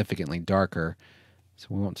 significantly darker. So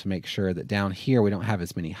we want to make sure that down here we don't have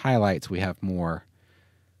as many highlights. We have more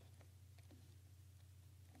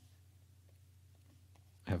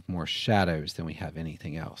shadows than we have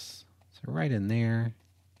anything else. So right in there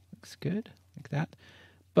looks good, like that.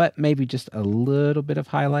 But maybe just a little bit of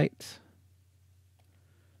highlights.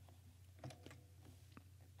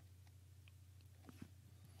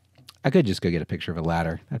 I could just go get a picture of a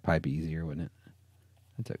ladder. That'd probably be easier, wouldn't it?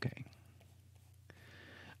 That's okay.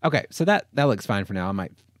 Okay, so that looks fine for now. I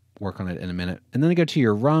might work on it in a minute. And then go to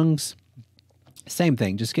your rungs. Same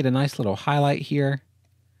thing. Just get a nice little highlight here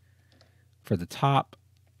for the top.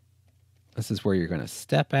 This is where you're going to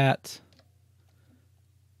step at.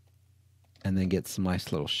 And then get some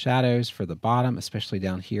nice little shadows for the bottom, especially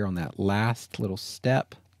down here on that last little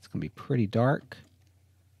step. It's going to be pretty dark.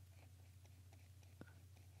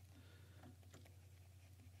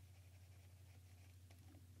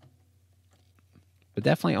 But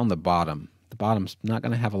definitely on the bottom. The bottom's not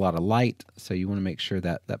going to have a lot of light, so you want to make sure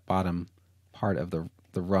that that bottom part of the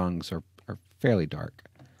rungs are fairly dark.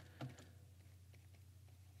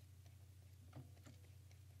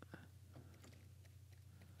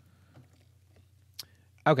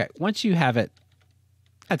 Okay, once you have it,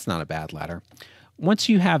 that's not a bad ladder. Once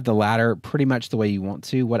you have the ladder pretty much the way you want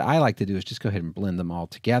to, what I like to do is just go ahead and blend them all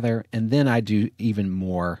together, and then I do even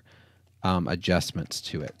more adjustments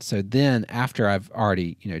to it. So then after I've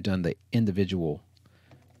already, done the individual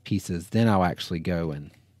pieces, then I'll actually go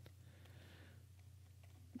and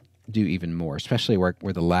do even more, especially where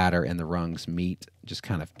the ladder and the rungs meet. Just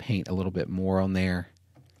kind of paint a little bit more on there,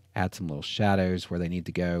 add some little shadows where they need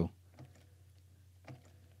to go.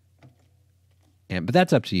 But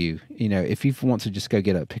that's up to you. If you want to just go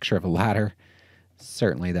get a picture of a ladder,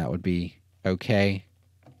 certainly that would be okay.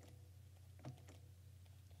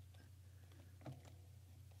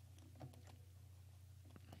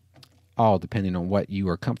 All depending on what you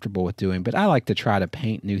are comfortable with doing. But I like to try to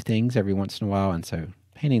paint new things every once in a while, and so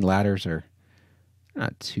painting ladders are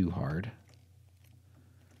not too hard.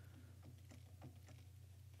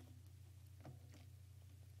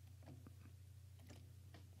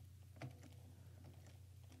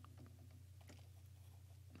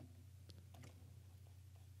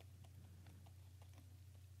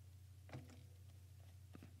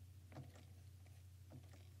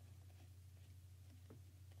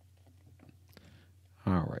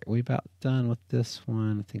 All right, we about done with this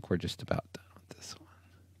one. I think we're just about done with this one.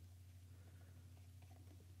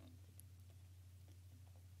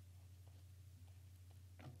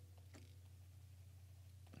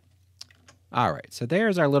 All right, so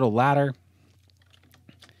there's our little ladder.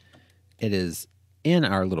 It is in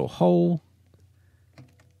our little hole.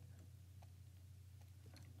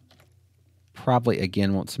 Probably,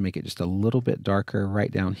 again, want to make it just a little bit darker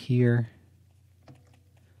right down here.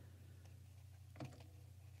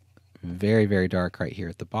 Very, very dark right here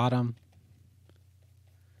at the bottom.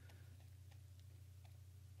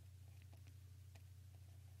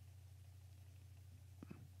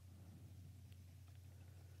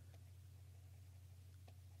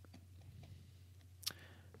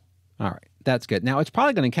 All right, that's good. Now, it's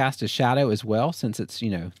probably going to cast a shadow as well since it's,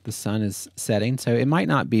 the sun is setting. So it might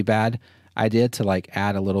not be a bad idea to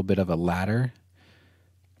add a little bit of a ladder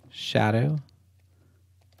shadow,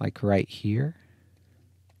 like right here.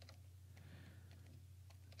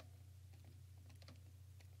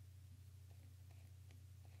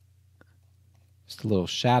 Just a little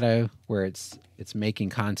shadow where it's making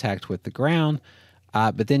contact with the ground.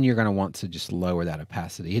 But then you're going to want to just lower that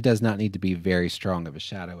opacity. It does not need to be very strong of a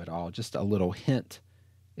shadow at all. Just a little hint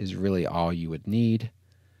is really all you would need.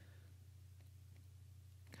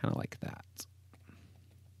 Kind of like that.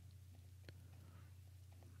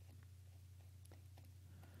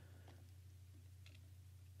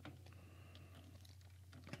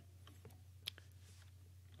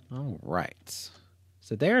 All right.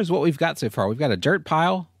 So there's what we've got so far. We've got a dirt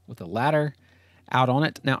pile with a ladder out on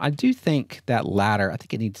it. Now, I do think that ladder, I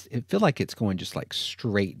think it feels like it's going just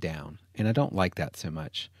straight down, and I don't like that so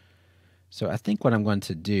much. So I think what I'm going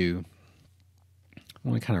to do, I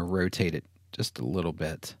want to kind of rotate it just a little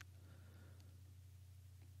bit.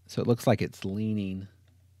 So it looks like it's leaning.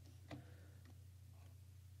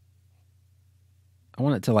 I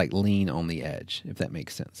want it to like lean on the edge, if that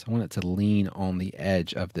makes sense. I want it to lean on the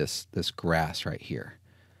edge of this grass right here.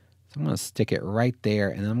 So I'm going to stick it right there,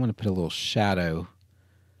 and then I'm going to put a little shadow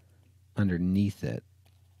underneath it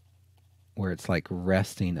where it's like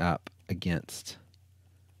resting up against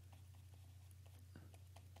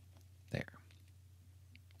there.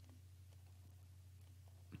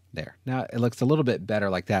 There. Now it looks a little bit better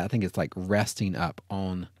like that. I think it's like resting up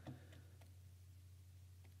on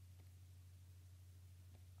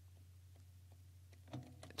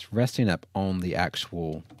resting up on the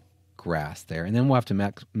actual grass there. And then we'll have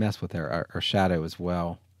to mess with our shadow as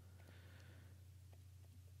well.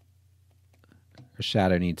 Our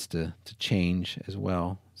shadow needs to change as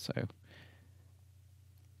well. So kind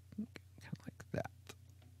of like that.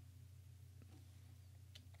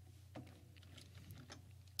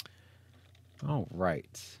 All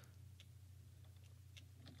right.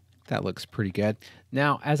 That looks pretty good.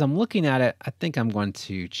 Now, as I'm looking at it, I think I'm going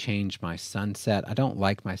to change my sunset. I don't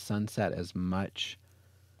like my sunset as much.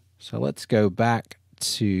 So let's go back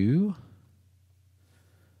to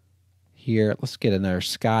here. Let's get another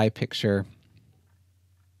sky picture.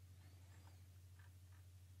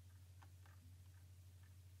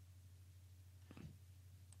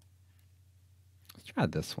 Let's try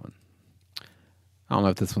this one. I don't know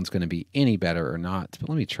if this one's going to be any better or not, but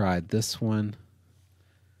let me try this one.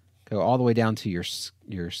 Go all the way down to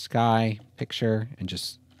your sky picture and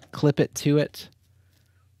just clip it to it.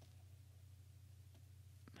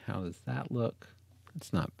 How does that look?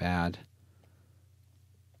 It's not bad.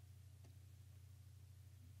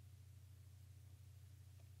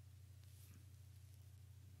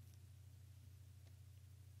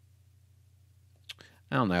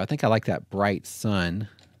 I don't know. I think I like that bright sun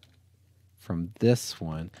from this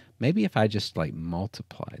one. Maybe if I just like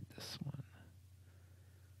multiplied this one.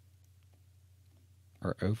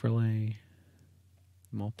 Or overlay,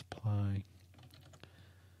 multiply.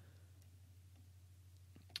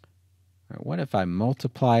 All right, what if I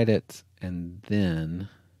multiplied it and then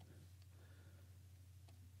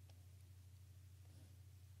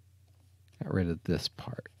got rid of this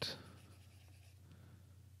part?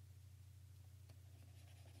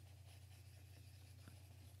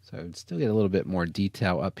 So I'd still get a little bit more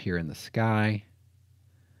detail up here in the sky.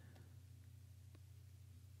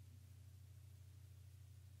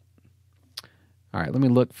 All right, let me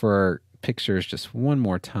look for pictures just one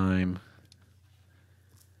more time.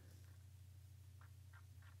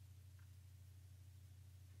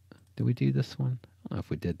 Did we do this one? I don't know if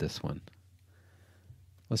we did this one.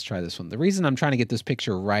 Let's try this one. The reason I'm trying to get this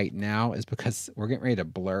picture right now is because we're getting ready to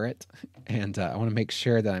blur it, and I want to make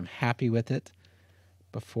sure that I'm happy with it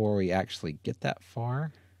before we actually get that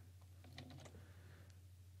far.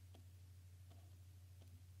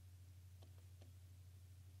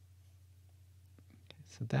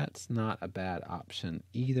 So that's not a bad option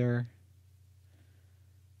either.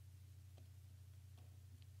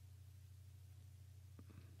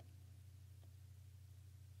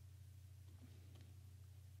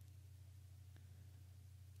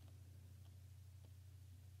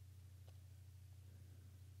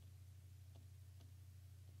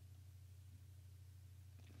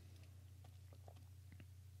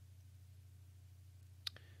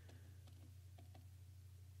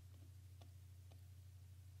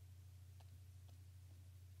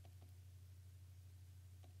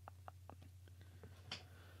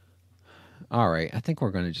 All right, I think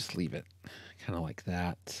we're going to just leave it kind of like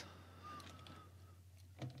that.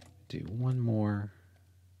 Do one more.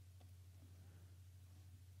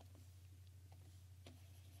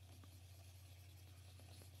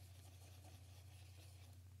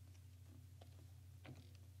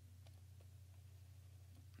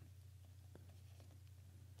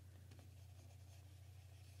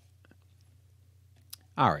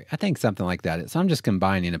 All right, I think something like that. So I'm just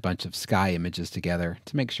combining a bunch of sky images together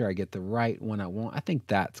to make sure I get the right one I want. I think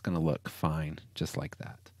that's going to look fine, just like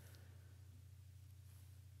that.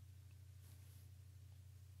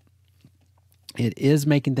 It is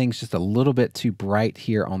making things just a little bit too bright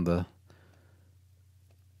here on the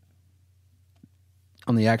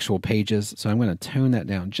actual pages, so I'm going to tone that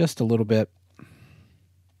down just a little bit.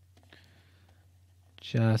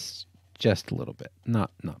 Just a little bit,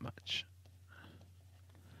 not much.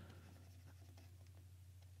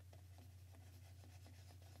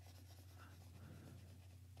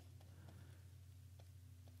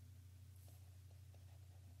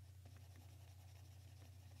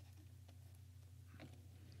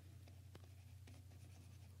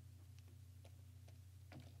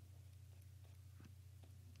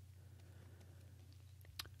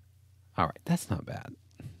 All right, that's not bad.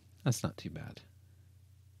 That's not too bad.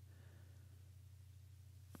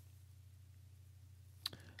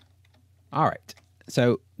 All right.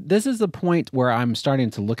 So this is the point where I'm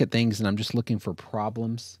starting to look at things and I'm just looking for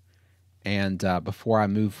problems. And before I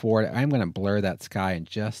move forward, I'm going to blur that sky in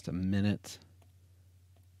just a minute.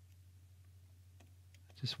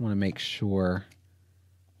 Just want to make sure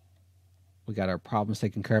we got our problems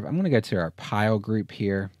taken care of. I'm going to go to our pile group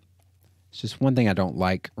here. It's just one thing I don't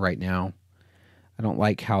like right now. I don't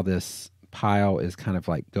like how this pile is kind of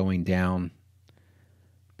like going down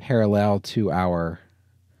parallel to our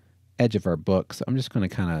edge of our book. So I'm just going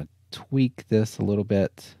to kind of tweak this a little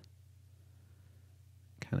bit.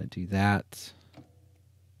 Kind of do that.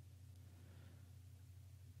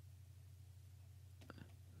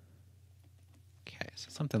 Okay, so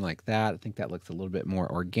something like that. I think that looks a little bit more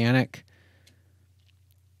organic.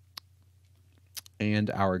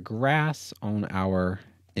 And our grass on our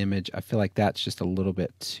image, I feel like that's just a little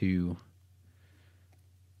bit too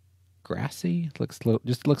grassy.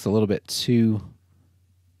 Just looks a little bit too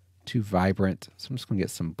vibrant. So I'm just going to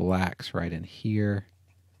get some blacks right in here,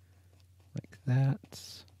 like that.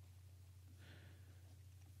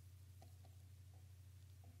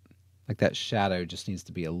 Like that shadow just needs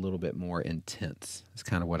to be a little bit more intense. That's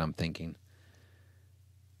kind of what I'm thinking.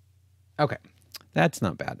 Okay, that's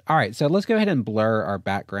not bad. All right, so let's go ahead and blur our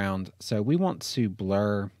background. So we want to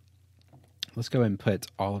blur. Let's go ahead and put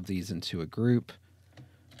all of these into a group.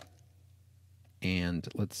 And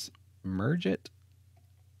let's merge it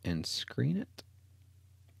and screen it.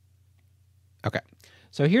 Okay,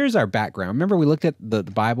 so here's our background. Remember we looked at the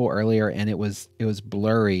Bible earlier, and it was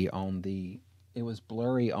blurry on the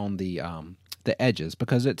the edges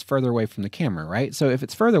because it's further away from the camera, right? So if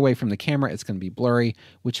it's further away from the camera, it's going to be blurry,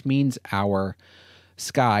 which means our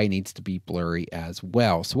sky needs to be blurry as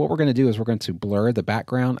well. So what we're going to do is we're going to blur the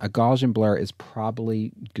background. A Gaussian blur is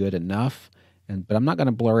probably good enough, but I'm not going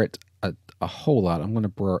to blur it a whole lot. I'm going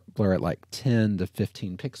to blur it like 10 to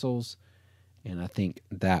 15 pixels, and I think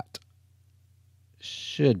that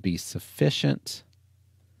should be sufficient.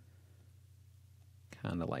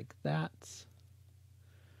 Kind of like that.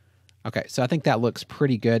 Okay, so I think that looks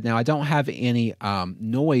pretty good. Now I don't have any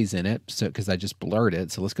noise in it, so because I just blurred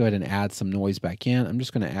it. So let's go ahead and add some noise back in. I'm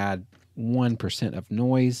just going to add 1% of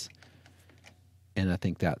noise, and I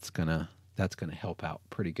think that's gonna help out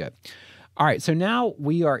pretty good. All right, so now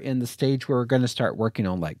we are in the stage where we're going to start working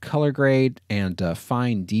on like color grade and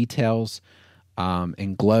fine details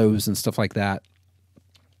and glows and stuff like that,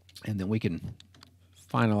 and then we can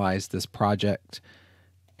finalize this project.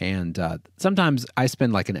 And sometimes I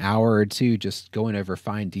spend like an hour or two just going over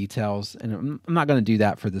fine details. And I'm not going to do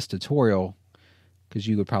that for this tutorial because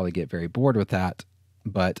you would probably get very bored with that.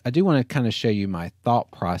 But I do want to kind of show you my thought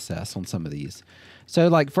process on some of these. So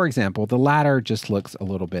like, for example, the ladder just looks a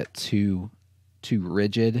little bit too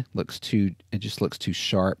rigid. It just looks too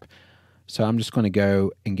sharp. So I'm just going to go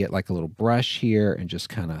and get like a little brush here and just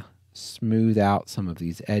kind of smooth out some of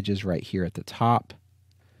these edges right here at the top.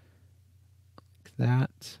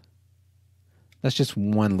 That. That's just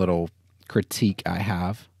one little critique I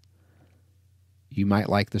have. You might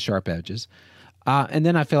like the sharp edges. And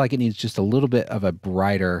then I feel like it needs just a little bit of a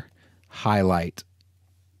brighter highlight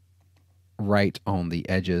right on the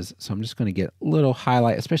edges. So I'm just going to get a little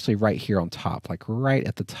highlight, especially right here on top, like right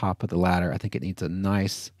at the top of the ladder. I think it needs a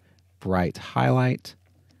nice bright highlight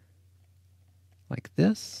like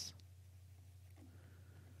this.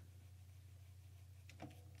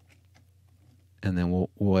 And then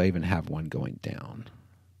we'll even have one going down.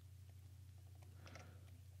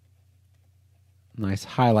 Nice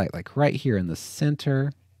highlight like right here in the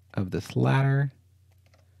center of this ladder.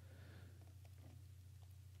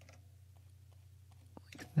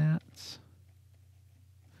 Like that.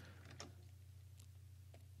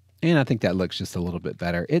 And I think that looks just a little bit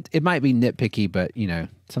better. It might be nitpicky, but you know,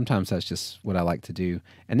 sometimes that's just what I like to do.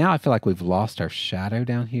 And now I feel like we've lost our shadow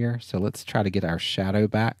down here. So let's try to get our shadow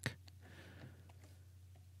back.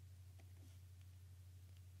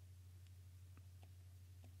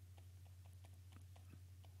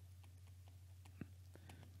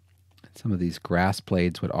 Some of these grass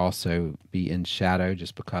blades would also be in shadow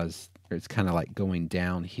just because it's kind of like going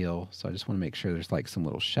downhill. So I just want to make sure there's like some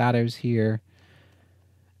little shadows here.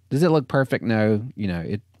 Does it look perfect? No. You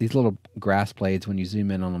know, these little grass blades, when you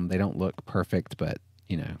zoom in on them, they don't look perfect, but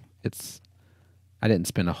you know, I didn't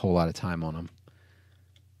spend a whole lot of time on them.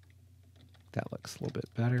 That looks a little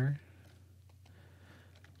bit better.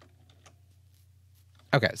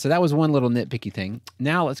 Okay, so that was one little nitpicky thing.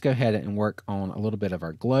 Now let's go ahead and work on a little bit of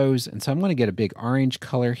our glows. And so I'm going to get a big orange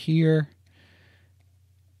color here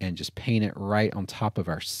and just paint it right on top of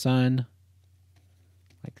our sun.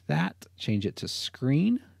 like that. Change it to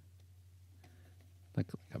screen. Like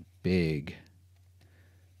a big,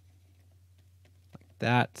 like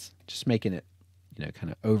that. Just making it, you know,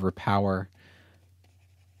 kind of overpower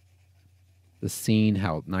the scene,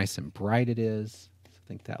 how nice and bright it is. I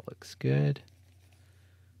think that looks good.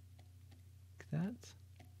 Like that.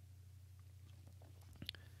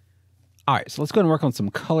 All right, so let's go ahead and work on some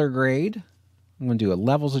color grade. I'm going to do a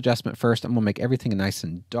levels adjustment first. I'm going to make everything nice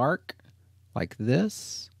and dark like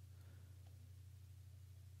this.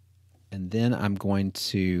 And then I'm going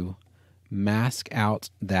to mask out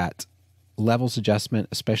that levels adjustment,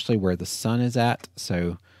 especially where the sun is at.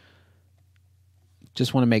 So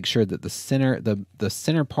just want to make sure that the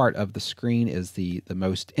center part of the screen is the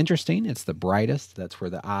most interesting. It's the brightest. That's where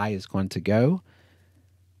the eye is going to go.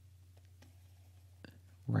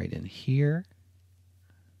 Right in here.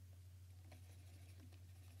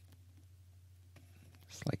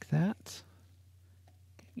 Just like that.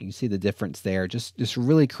 You can see the difference there. Just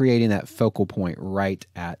really creating that focal point right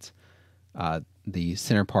at the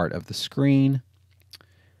center part of the screen.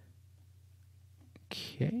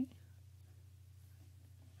 Okay.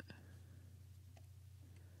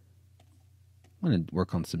 I'm going to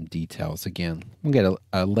work on some details again. We'll get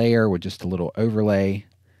a layer with just a little overlay.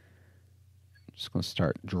 I'm just going to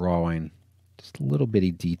start drawing just little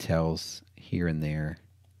bitty details here and there.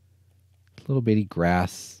 Little bitty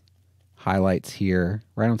grass highlights here,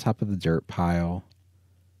 right on top of the dirt pile.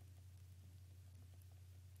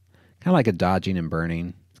 Kind of like a dodging and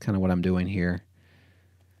burning. It's kind of what I'm doing here.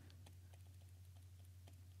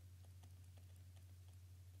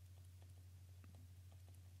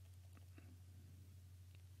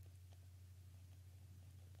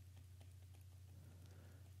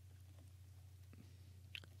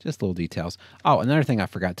 Just little details. Oh, another thing I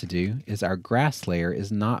forgot to do is our grass layer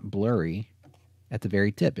is not blurry at the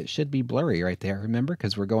very tip. It should be blurry right there, remember?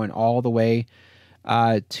 Because we're going all the way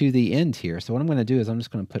to the end here. So what I'm going to do is I'm just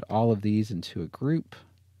going to put all of these into a group.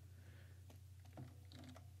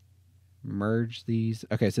 Merge these.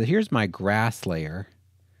 Okay, so here's my grass layer.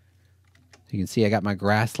 You can see I got my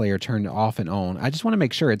grass layer turned off and on. I just want to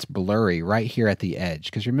make sure it's blurry right here at the edge.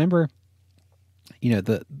 Because remember, you know,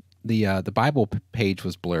 the Bible page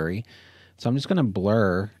was blurry, so I'm just going to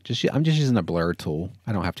blur. I'm just using a blur tool.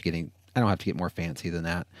 I don't have to get more fancy than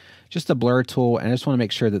that. Just a blur tool, and I just want to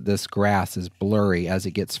make sure that this grass is blurry as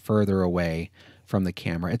it gets further away from the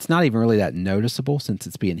camera. It's not even really that noticeable since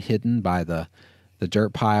it's being hidden by the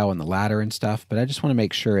dirt pile and the ladder and stuff. But I just want to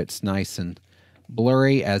make sure it's nice and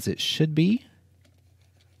blurry as it should be,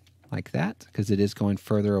 like that, because it is going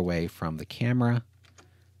further away from the camera.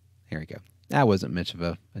 There we go. That wasn't much of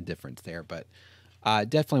a difference there, but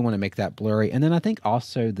definitely want to make that blurry. And then I think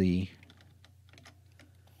also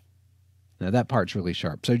that part's really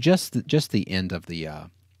sharp. So just the end of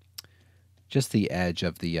just the edge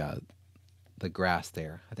of the grass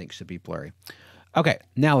there, I think should be blurry. Okay,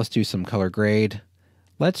 now let's do some color grade.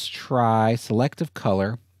 Let's try selective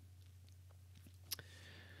color.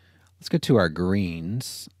 Let's go to our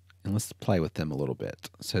greens and let's play with them a little bit.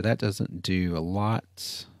 So that doesn't do a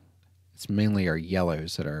lot. It's mainly our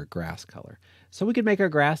yellows that are grass color. So we could make our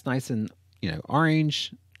grass nice and, you know,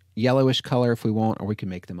 orange, yellowish color if we want, or we can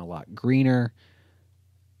make them a lot greener.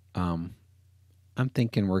 I'm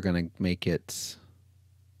thinking we're going to make it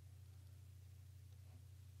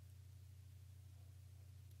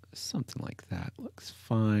something like that. Looks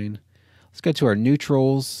fine. Let's go to our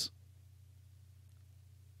neutrals.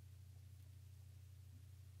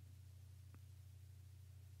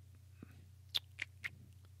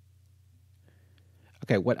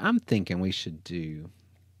 Okay, what I'm thinking we should do,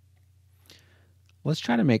 let's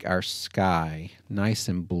try to make our sky nice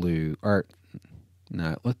and blue. Or,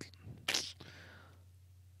 no, let's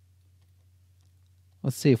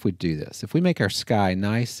see if we do this. If we make our sky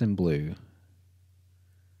nice and blue,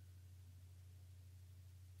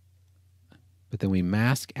 but then we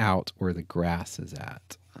mask out where the grass is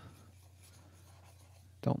at.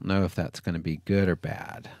 Don't know if that's going to be good or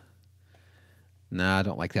bad. No, I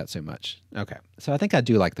don't like that so much. Okay, so I think I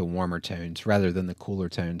do like the warmer tones rather than the cooler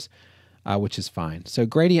tones, which is fine. So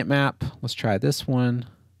gradient map, let's try this one.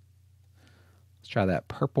 Let's try that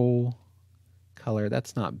purple color.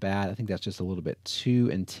 That's not bad. I think that's just a little bit too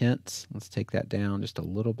intense. Let's take that down just a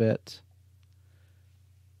little bit.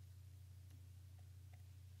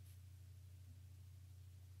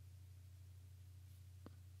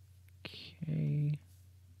 Okay.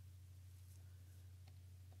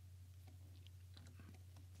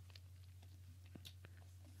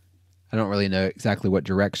 I don't really know exactly what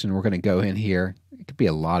direction we're going to go in here. It could be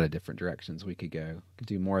a lot of different directions we could go. We could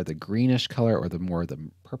do more of the greenish color or more of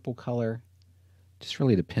the purple color. Just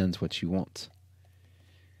really depends what you want.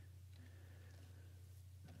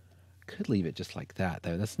 Could leave it just like that,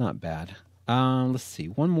 though. That's not bad. Let's see.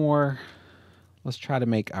 One more. Let's try to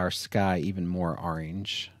make our sky even more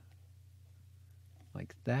orange.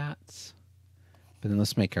 Like that. But then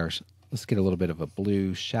let's get a little bit of a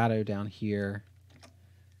blue shadow down here.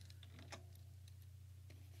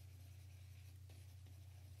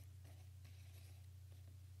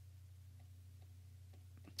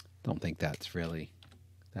 Don't think that's really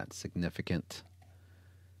that significant.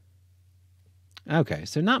 Okay,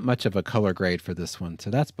 so not much of a color grade for this one. So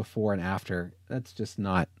that's before and after. That's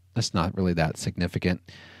not really that significant.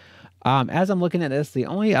 As I'm looking at this, the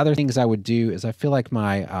only other things I would do is I feel like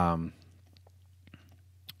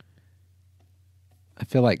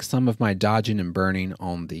some of my dodging and burning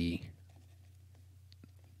on the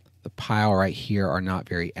pile right here are not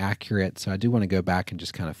very accurate. So I do want to go back and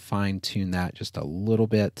just kind of fine tune that just a little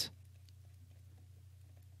bit.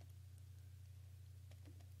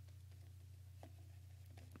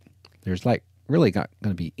 There's like really not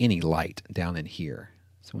going to be any light down in here.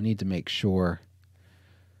 So we need to make sure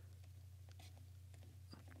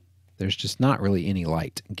there's just not really any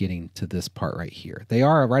light getting to this part right here. They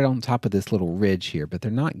are right on top of this little ridge here, but they're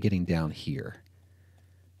not getting down here.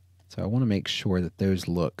 So I want to make sure that those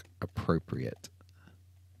look appropriate.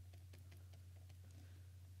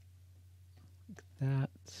 Like that.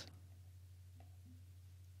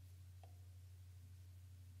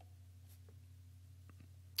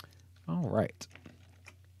 All right.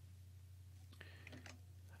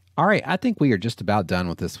 All right, I think we are just about done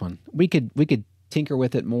with this one. We could tinker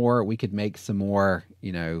with it more. We could make some more,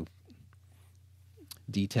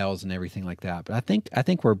 details and everything like that. But I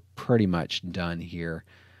think we're pretty much done here.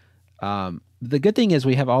 The good thing is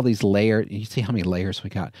we have all these layers. You see how many layers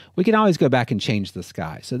we got? We can always go back and change the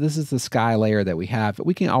sky. So this is the sky layer that we have.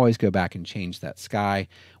 We can always go back and change that sky.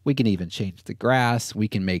 We can even change the grass. We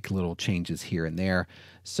can make little changes here and there.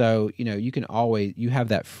 So, you have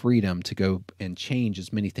that freedom to go and change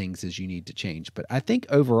as many things as you need to change. But I think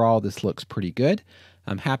overall this looks pretty good.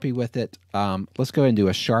 I'm happy with it. Let's go ahead and do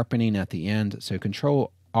a sharpening at the end. So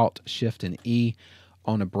Control, Alt, Shift, and E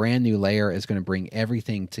on a brand new layer is going to bring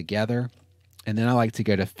everything together. And then I like to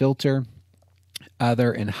go to Filter,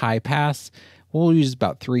 Other, and High Pass. We'll use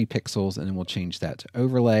about 3 pixels, and then we'll change that to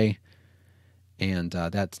Overlay. And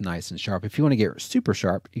that's nice and sharp. If you want to get super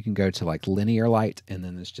sharp, you can go to like Linear Light, and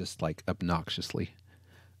then it's just like obnoxiously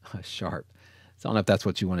sharp. So I don't know if that's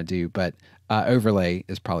what you want to do, but Overlay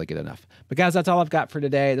is probably good enough. But guys, that's all I've got for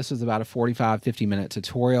today. This was about a 45, 50-minute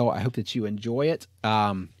tutorial. I hope that you enjoy it.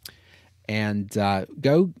 And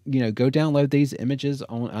go download these images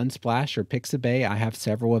on Unsplash or Pixabay. I have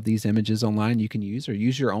several of these images online you can use, or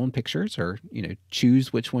use your own pictures, or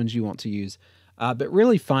choose which ones you want to use. But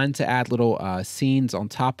really fun to add little scenes on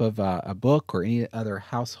top of a book or any other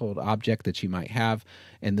household object that you might have.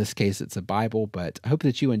 In this case, it's a Bible. But I hope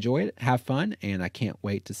that you enjoy it, have fun, and I can't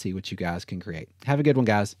wait to see what you guys can create. Have a good one,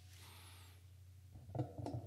 guys.